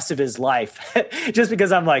in the rest of his life just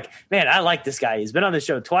because I'm man, I like this guy. He's been on the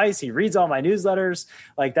show twice. He reads all my newsletters.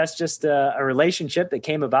 That's just a relationship that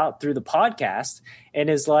came about through the podcast, and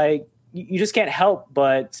is you just can't help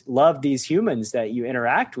but love these humans that you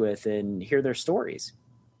interact with and hear their stories.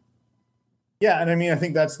 Yeah. And I mean, I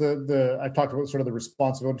think that's I talked about sort of the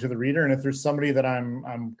responsibility to the reader. And if there's somebody that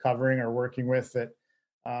I'm covering or working with that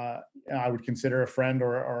I would consider a friend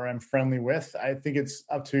or I'm friendly with, I think it's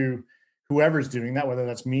up to whoever's doing that, whether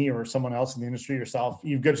that's me or someone else in the industry, yourself.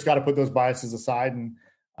 You've just got to put those biases aside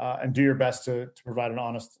and do your best to provide an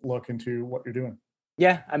honest look into what you're doing.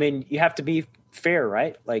 Yeah. I mean, you have to be fair,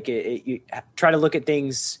 right? You try to look at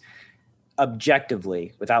things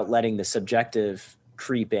objectively without letting the subjective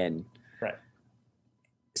creep in. Right.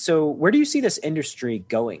 So where do you see this industry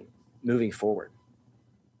going moving forward?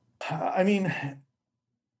 I mean,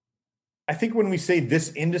 I think when we say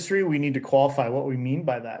this industry, we need to qualify what we mean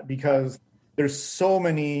by that, because there's so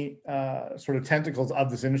many sort of tentacles of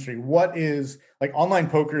this industry. What is online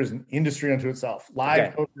poker is an industry unto itself.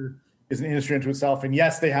 Live poker is an industry unto itself. And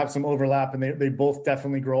yes, they have some overlap and they both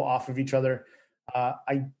definitely grow off of each other.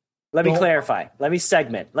 Let me clarify. Let me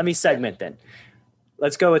segment then.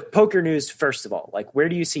 Let's go with poker news first of all. Where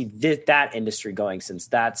do you see that industry going, since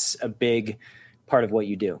that's a big part of what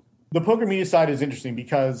you do? The poker media side is interesting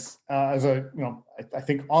because I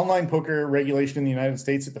think online poker regulation in the United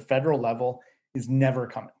States at the federal level is never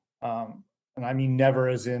coming. And I mean never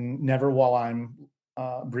as in never while I'm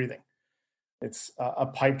breathing. It's a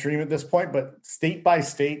pipe dream at this point, but state by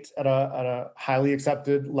state at a highly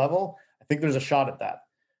accepted level, I think there's a shot at that.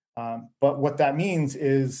 But what that means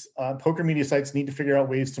is poker media sites need to figure out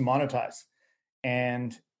ways to monetize.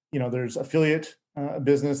 And, there's affiliate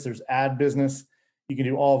business, there's ad business. You can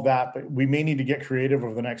do all of that, but we may need to get creative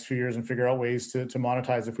over the next few years and figure out ways to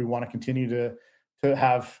monetize if we want to continue to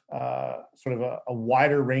have sort of a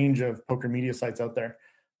wider range of poker media sites out there.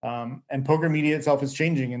 And poker media itself is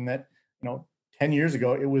changing in that, 10 years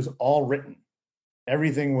ago, it was all written.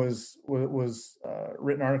 Everything was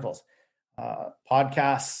written articles.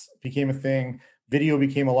 Podcasts became a thing. Video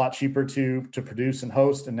became a lot cheaper to produce and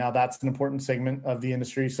host, and now that's an important segment of the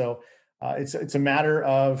industry. So it's a matter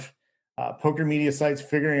of poker media sites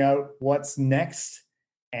figuring out what's next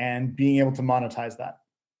and being able to monetize that.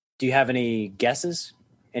 Do you have any guesses?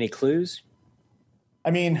 Any clues? I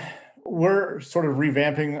mean, we're sort of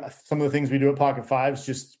revamping some of the things we do at Pocket Fives,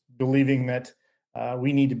 just believing that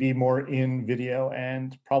we need to be more in video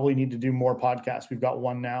and probably need to do more podcasts. We've got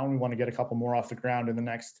one now, and we want to get a couple more off the ground in the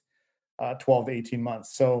next 12 to 18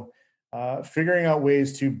 months. So figuring out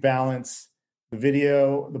ways to balance the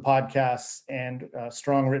video, the podcasts, and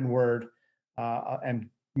strong written word, and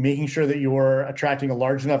making sure that you're attracting a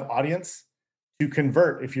large enough audience to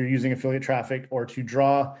convert if you're using affiliate traffic, or to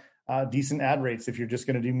draw decent ad rates if you're just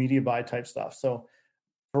going to do media buy type stuff. So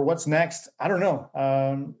for what's next, I don't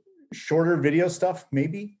know. Shorter video stuff,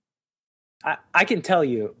 maybe. I can tell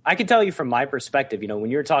you from my perspective, when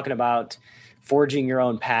you're talking about forging your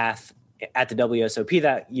own path at the WSOP,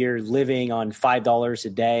 that you're living on $5 a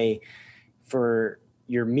day for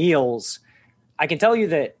your meals, I can tell you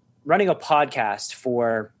that running a podcast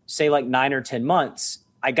for say 9 or 10 months,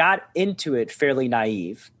 I got into it fairly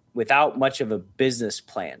naive without much of a business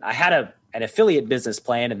plan. I had an affiliate business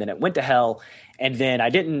plan, and then it went to hell. And then I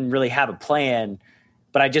didn't really have a plan,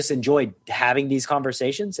 but I just enjoyed having these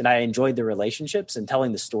conversations, and I enjoyed the relationships and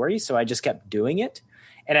telling the stories. So I just kept doing it.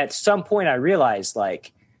 And at some point I realized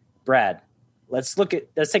Brad, let's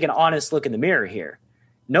take an honest look in the mirror here.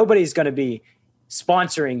 Nobody's going to be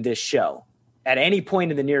sponsoring this show at any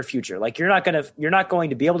point in the near future. Like you're not going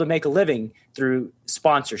to be able to make a living through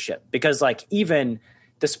sponsorship, because like even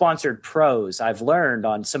the sponsored pros I've learned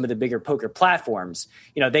on some of the bigger poker platforms,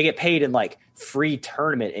 they get paid in like free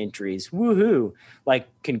tournament entries. Woohoo. Like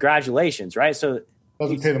congratulations. Right. So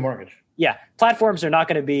doesn't pay the mortgage. Yeah. Platforms are not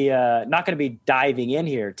going to be diving in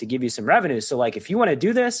here to give you some revenue. So like, if you want to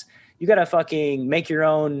do this, you got to fucking make your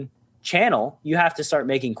own channel. You have to start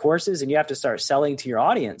making courses and you have to start selling to your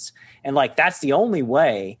audience. And like, that's the only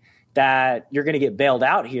way that you're going to get bailed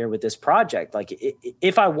out here with this project. Like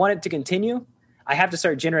if I want it to continue, I have to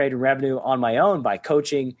start generating revenue on my own by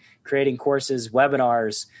coaching, creating courses,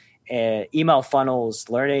 webinars, email funnels,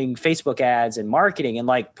 learning Facebook ads and marketing, and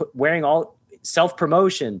like wearing all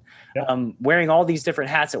self-promotion, wearing all these different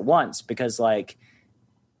hats at once, because like,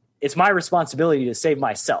 it's my responsibility to save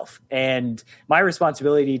myself and my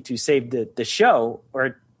responsibility to save the show,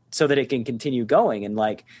 or so that it can continue going. And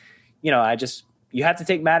like, you have to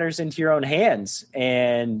take matters into your own hands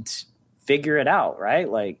and figure it out, right?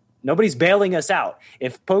 Like nobody's bailing us out.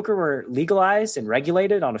 If poker were legalized and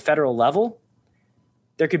regulated on a federal level,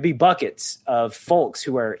 there could be buckets of folks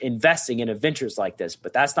who are investing in ventures like this,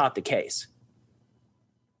 but that's not the case.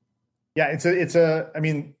 Yeah, I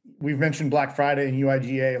mean, we've mentioned Black Friday and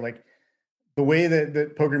UIGA. Like the way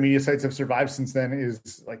that poker media sites have survived since then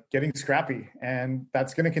is like getting scrappy. And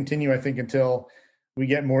that's going to continue, I think, until we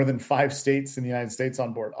get more than 5 states in the United States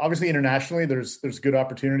on board. Obviously, internationally, there's good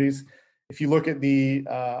opportunities. If you look at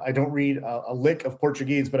I don't read a lick of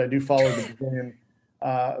Portuguese, but I do follow the Brazilian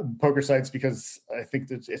poker sites because I think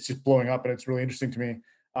that it's just blowing up and it's really interesting to me.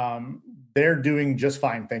 They're doing just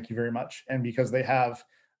fine. Thank you very much. And because they have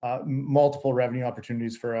multiple revenue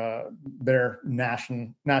opportunities for their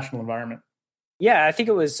national environment. Yeah, I think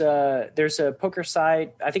it was, there's a poker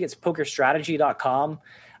site, I think it's pokerstrategy.com.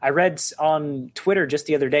 I read on Twitter just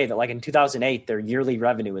the other day that like in 2008, their yearly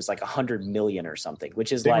revenue was like 100 million or something,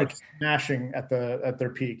 which is like smashing at their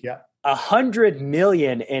peak. Yeah. 100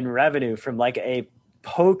 million in revenue from like a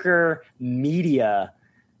poker media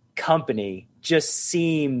company just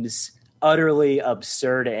seems utterly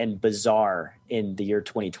absurd and bizarre in the year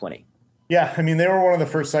 2020. Yeah. I mean, they were one of the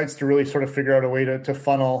first sites to really sort of figure out a way to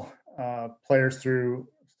funnel players through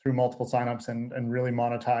multiple signups and really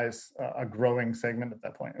monetize a growing segment at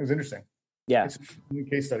that point. It was interesting. Yeah. It's a new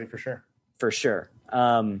case study for sure. For sure.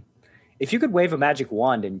 If you could wave a magic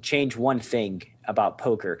wand and change one thing about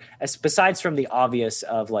poker, besides from the obvious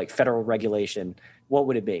of like federal regulation, what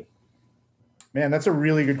would it be? Man, that's a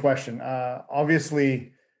really good question.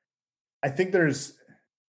 Obviously, I think there's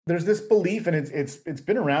this belief, and it's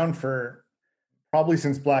been around for probably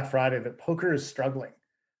since Black Friday, that poker is struggling,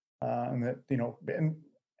 and that and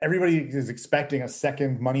everybody is expecting a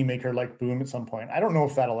second moneymaker like boom at some point. I don't know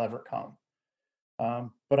if that'll ever come,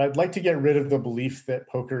 but I'd like to get rid of the belief that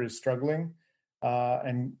poker is struggling,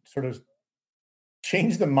 and sort of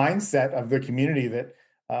change the mindset of the community that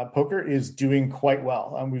poker is doing quite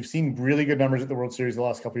well. We've seen really good numbers at the World Series the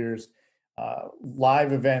last couple of years.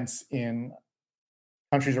 Live events in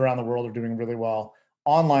countries around the world are doing really well.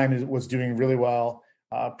 Online was doing really well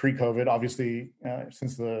pre-COVID. Obviously,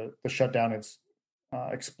 since the shutdown, it's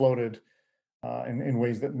exploded in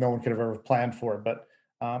ways that no one could have ever planned for. But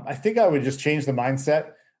I think I would just change the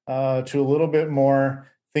mindset to a little bit more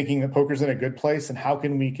thinking that poker's in a good place and how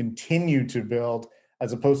can we continue to build,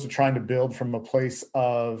 as opposed to trying to build from a place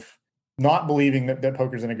of not believing that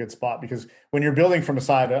poker's in a good spot. Because when you're building from a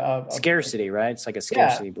side of scarcity, right? It's like a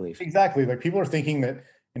scarcity belief. Exactly. Like people are thinking that,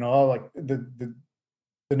 like the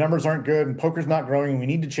numbers aren't good and poker's not growing and we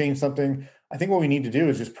need to change something. I think what we need to do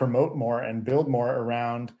is just promote more and build more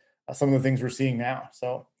around some of the things we're seeing now.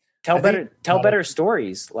 So tell better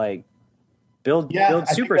stories, like build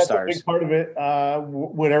superstars. That's a big part of it.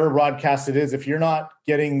 Whatever broadcast it is, if you're not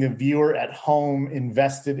getting the viewer at home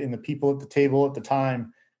invested in the people at the table at the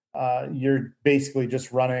time, you're basically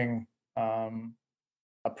just running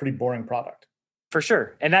a pretty boring product. For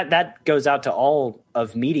sure. And that goes out to all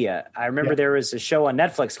of media. I remember there was a show on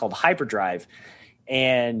Netflix called Hyperdrive,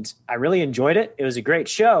 and I really enjoyed it. It was a great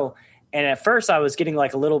show. And at first I was getting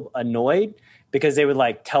like a little annoyed because they would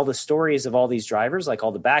like tell the stories of all these drivers, like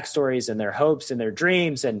all the backstories and their hopes and their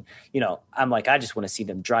dreams. And, I'm like, I just want to see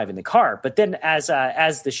them drive in the car. But then as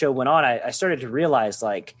the show went on, I started to realize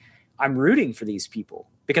like I'm rooting for these people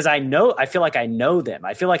because I feel like I know them.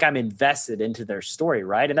 I feel like I'm invested into their story.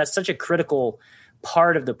 Right. And that's such a critical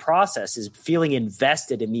part of the process, is feeling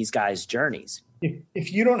invested in these guys' journeys.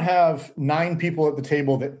 If you don't have 9 people at the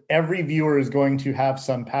table that every viewer is going to have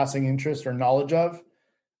some passing interest or knowledge of,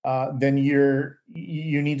 then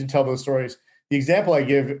you need to tell those stories. The example I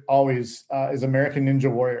give always is American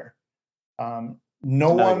Ninja Warrior.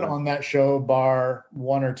 No one on that show, bar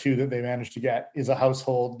one or two that they managed to get, is a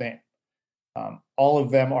household name. All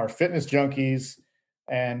of them are fitness junkies,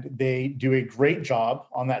 and they do a great job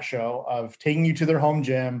on that show of taking you to their home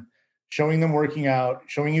gym, showing them working out,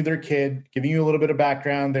 showing you their kid, giving you a little bit of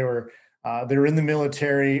background. They're in the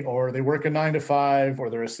military, or they work a 9 to 5, or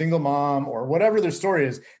they're a single mom, or whatever their story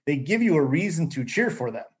is. They give you a reason to cheer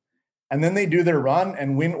for them. And then they do their run,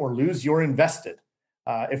 and win or lose, you're invested.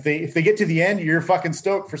 If they get to the end, you're fucking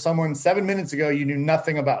stoked for someone 7 minutes ago you knew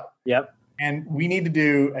nothing about. Yep. And we need to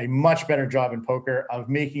do a much better job in poker of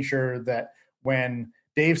making sure that when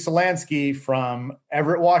Dave Solansky from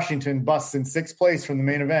Everett, Washington busts in 6th place from the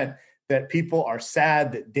main event, that people are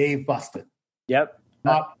sad that Dave busted. Yep.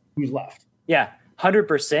 Not who's left. Yeah,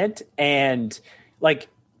 100%. And like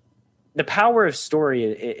the power of story,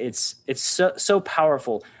 it's so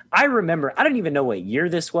powerful. I remember, I don't even know what year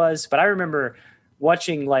this was, but I remember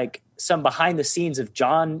watching like some behind the scenes of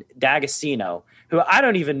John D'Agostino, who I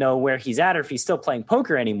don't even know where he's at or if he's still playing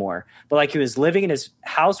poker anymore. But like he was living in his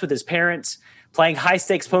house with his parents, playing high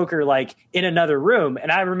stakes poker, like in another room.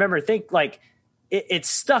 And I remember it's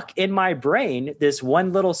stuck in my brain, this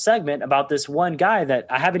one little segment about this one guy that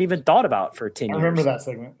I haven't even thought about for 10 years. I remember that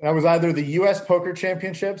segment. That was either the U.S. Poker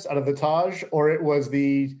Championships out of the Taj, or it was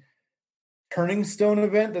the Turning Stone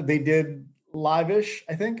event that they did live-ish,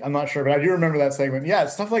 I think. I'm not sure, but I do remember that segment. Yeah,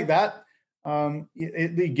 stuff like that.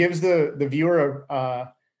 It gives the viewer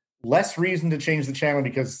less reason to change the channel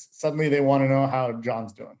because suddenly they want to know how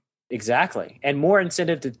John's doing. Exactly. And more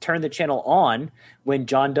incentive to turn the channel on when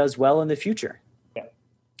John does well in the future. Yeah.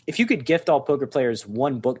 If you could gift all poker players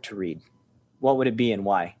one book to read, what would it be and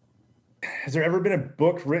why? Has there ever been a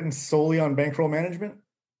book written solely on bankroll management?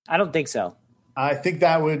 I don't think so. I think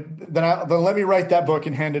that would then let me write that book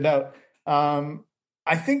and hand it out.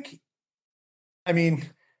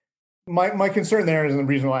 My concern there is, and the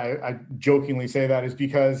reason why I jokingly say that is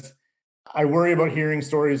because I worry about hearing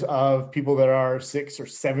stories of people that are 6 or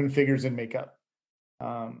 7 figures in makeup.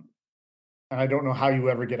 And I don't know how you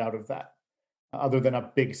ever get out of that other than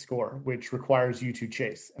a big score, which requires you to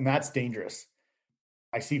chase. And that's dangerous.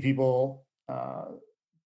 I see people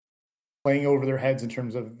playing over their heads in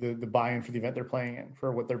terms of the buy-in for the event they're playing in,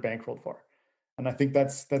 for what they're bankrolled for. And I think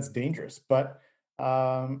that's dangerous. But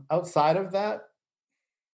outside of that,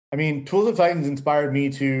 I mean, Tools of Titans inspired me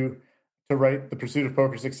to write The Pursuit of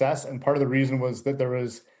Poker Success. And part of the reason was that there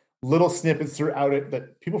was little snippets throughout it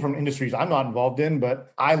that people from industries I'm not involved in,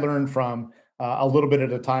 but I learned from a little bit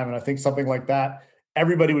at a time. And I think something like that,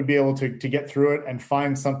 everybody would be able to get through it and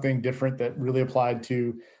find something different that really applied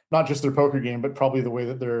to not just their poker game, but probably the way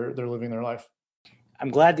that they're living their life. I'm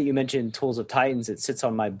glad that you mentioned Tools of Titans. It sits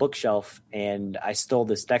on my bookshelf, and I stole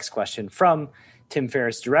this next question from Tim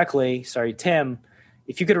Ferriss directly. Sorry, Tim.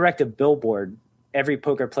 If you could erect a billboard every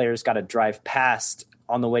poker player's got to drive past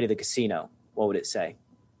on the way to the casino, what would it say?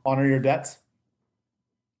 Honor your debts.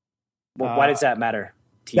 Well, why does that matter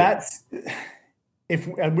to you? If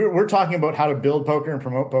we're talking about how to build poker and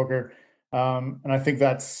promote poker, and I think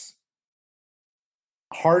that's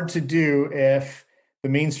hard to do if the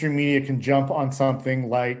mainstream media can jump on something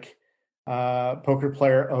like poker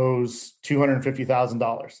player owes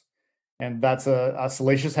 $250,000. And that's a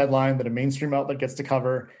salacious headline that a mainstream outlet gets to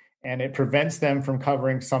cover, and it prevents them from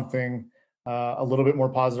covering something a little bit more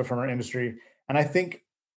positive from our industry. And I think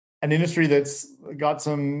an industry that's got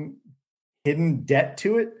some hidden debt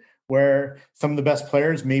to it, where some of the best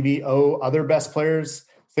players maybe owe other best players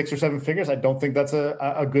 6 or 7 figures, I don't think that's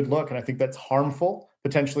a good look. And I think that's harmful,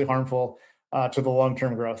 potentially harmful to the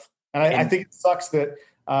long-term growth. And I think it sucks that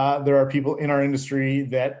there are people in our industry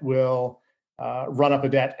that will run up a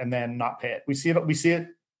debt and then not pay it. We see it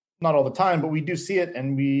not all the time, but we do see it,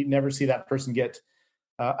 and we never see that person get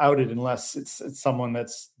outed unless it's someone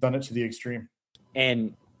that's done it to the extreme.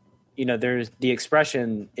 And, you know, there's the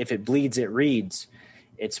expression, if it bleeds, it reads.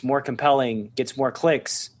 It's more compelling, gets more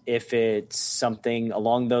clicks if it's something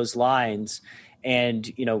along those lines. And,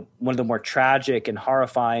 you know, one of the more tragic and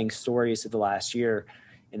horrifying stories of the last year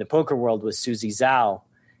in the poker world was Susie Zhao.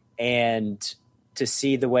 And to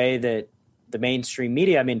see the way that the mainstream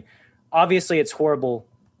media, I mean, obviously it's horrible.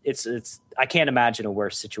 It's I can't imagine a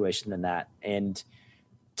worse situation than that. And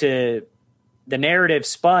the narrative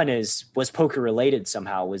spun was poker related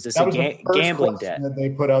somehow. Was this gambling debt that they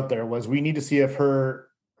put out there? Was we need to see if her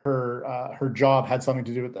job had something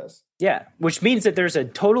to do with this? Yeah, which means that there's a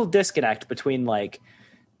total disconnect between like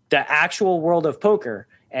the actual world of poker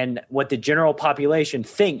and what the general population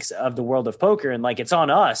thinks of the world of poker, and like it's on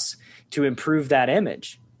us to improve that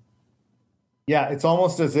image. Yeah, it's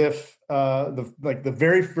almost as if the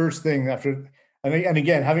very first thing after, and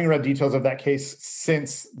again, having read details of that case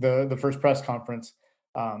since the first press conference,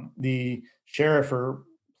 the sheriff or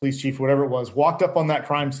police chief, whatever it was, walked up on that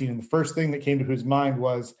crime scene, and the first thing that came to his mind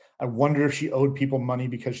was, I wonder if she owed people money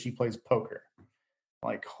because she plays poker.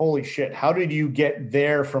 Like, holy shit, how did you get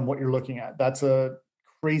there from what you're looking at? That's a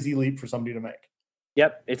crazy leap for somebody to make.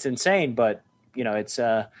 Yep, it's insane, but it's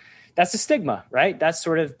that's the stigma, right? That's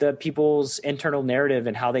sort of the people's internal narrative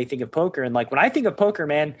and how they think of poker. And like, when I think of poker,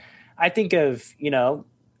 man, I think of,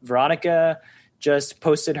 Veronica just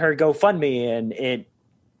posted her GoFundMe and it,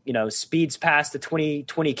 speeds past the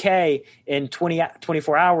 20K in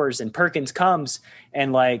 24 hours, and Perkins comes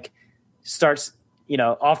and like starts,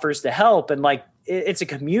 offers to help. And like, it's a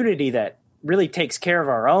community that really takes care of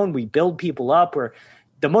our own. We build people up. We're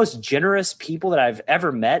the most generous people that I've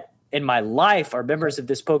ever met in my life are members of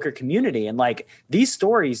this poker community. And like, these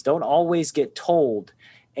stories don't always get told,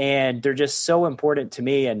 and they're just so important to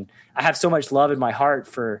me. And I have so much love in my heart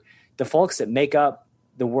for the folks that make up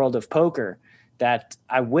the world of poker that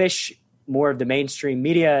I wish more of the mainstream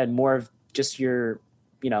media and more of just your,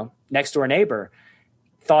 next door neighbor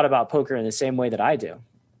thought about poker in the same way that I do.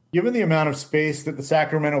 Given the amount of space that the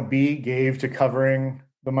Sacramento Bee gave to covering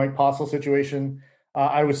the Mike Postle situation,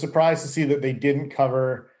 I was surprised to see that they didn't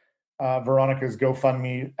cover Veronica's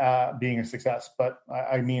GoFundMe being a success. But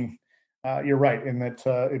I mean, you're right in that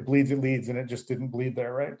it bleeds, it leads, and it just didn't bleed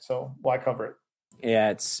there, right? So why cover it? Yeah,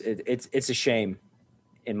 it's a shame,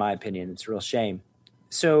 in my opinion. It's a real shame.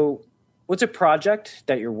 So what's a project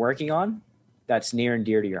that you're working on that's near and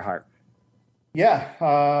dear to your heart? Yeah,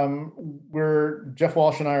 Jeff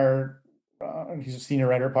Walsh and I are, he's a senior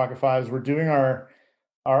writer at Pocket Fives. We're doing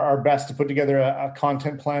our best to put together a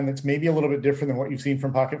content plan that's maybe a little bit different than what you've seen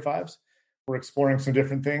from Pocket Fives. We're exploring some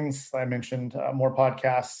different things. I mentioned more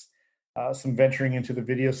podcasts, some venturing into the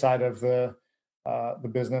video side of the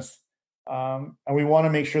business. And we want to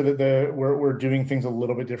make sure that we're doing things a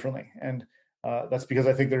little bit differently. And that's because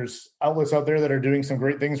I think there's outlets out there that are doing some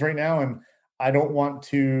great things right now. And I don't want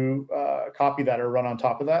to copy that or run on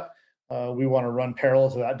top of that. We want to run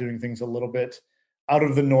parallel to that, doing things a little bit out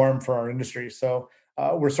of the norm for our industry. So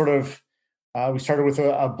we're sort of, we started with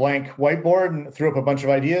a blank whiteboard and threw up a bunch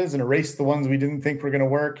of ideas and erased the ones we didn't think were going to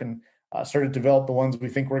work, and started to develop the ones we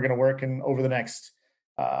think were going to work. And over the next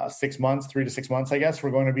 6 months, 3 to 6 months, I guess,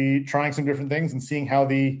 we're going to be trying some different things and seeing how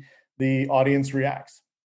the audience reacts.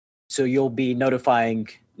 So you'll be notifying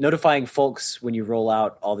folks when you roll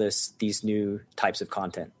out all these new types of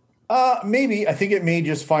content? Maybe. I think it may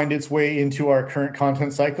just find its way into our current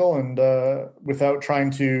content cycle, and without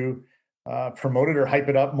trying to promote it or hype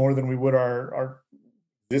it up more than we would our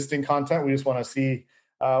existing content. We just want to see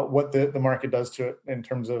what the market does to it in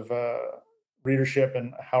terms of readership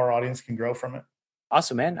and how our audience can grow from it.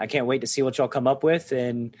 Awesome, man. I can't wait to see what y'all come up with,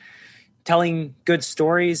 and telling good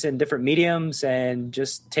stories in different mediums and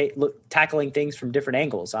just tackling things from different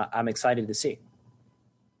angles. I'm excited to see.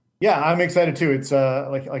 Yeah, I'm excited too. It's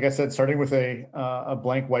like I said, starting with a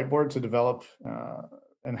blank whiteboard to develop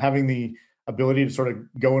and having the ability to sort of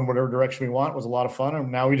go in whatever direction we want was a lot of fun.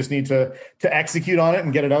 And now we just need to execute on it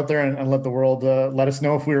and get it out there and let the world let us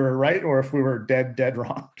know if we were right or if we were dead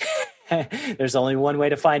wrong. There's only one way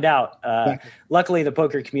to find out. Luckily, the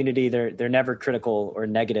poker community, they're never critical or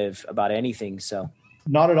negative about anything. So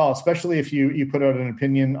not at all, especially if you put out an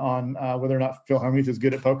opinion on whether or not Phil Hellmuth is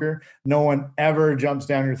good at poker. No one ever jumps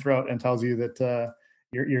down your throat and tells you that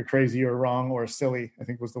you're crazy or wrong or silly, I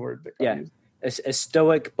think was the word that got used. A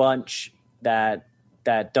stoic bunch that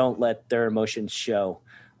don't let their emotions show,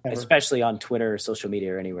 ever. Especially on Twitter or social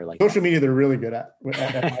media or anywhere like social media. They're really good at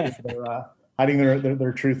hiding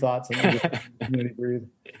their true thoughts and community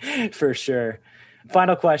breathe. For sure.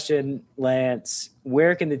 Final question, Lance.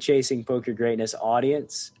 Where can the Chasing Poker Greatness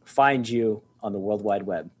audience find you on the World Wide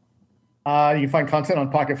Web? You can find content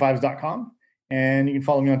on pocketfives.com, and you can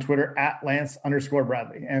follow me on Twitter at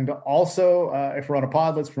Lance_Bradley. And also, if we're on a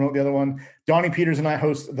pod, let's promote the other one. Donnie Peters and I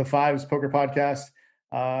host the Fives Poker Podcast.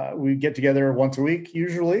 We get together once a week,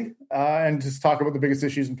 usually, and just talk about the biggest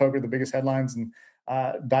issues in poker, the biggest headlines, and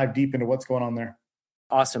dive deep into what's going on there.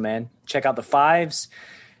 Awesome, man. Check out the Fives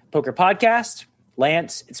Poker Podcast.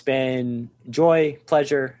 Lance, it's been joy,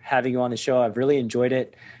 pleasure having you on the show. I've really enjoyed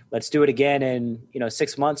it. Let's do it again in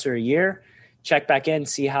 6 months or a year. Check back in,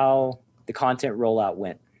 see how the content rollout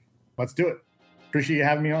went. Let's do it. Appreciate you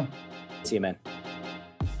having me on. See you, man.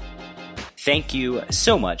 Thank you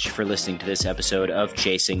so much for listening to this episode of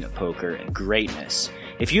Chasing Poker Greatness.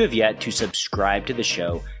 If you have yet to subscribe to the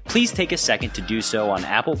show, please take a second to do so on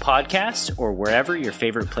Apple Podcasts or wherever your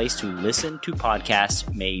favorite place to listen to podcasts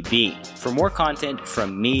may be. For more content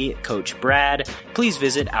from me, Coach Brad, please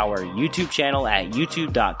visit our YouTube channel at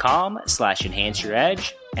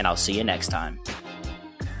youtube.com/enhanceyouredge, and I'll see you next time.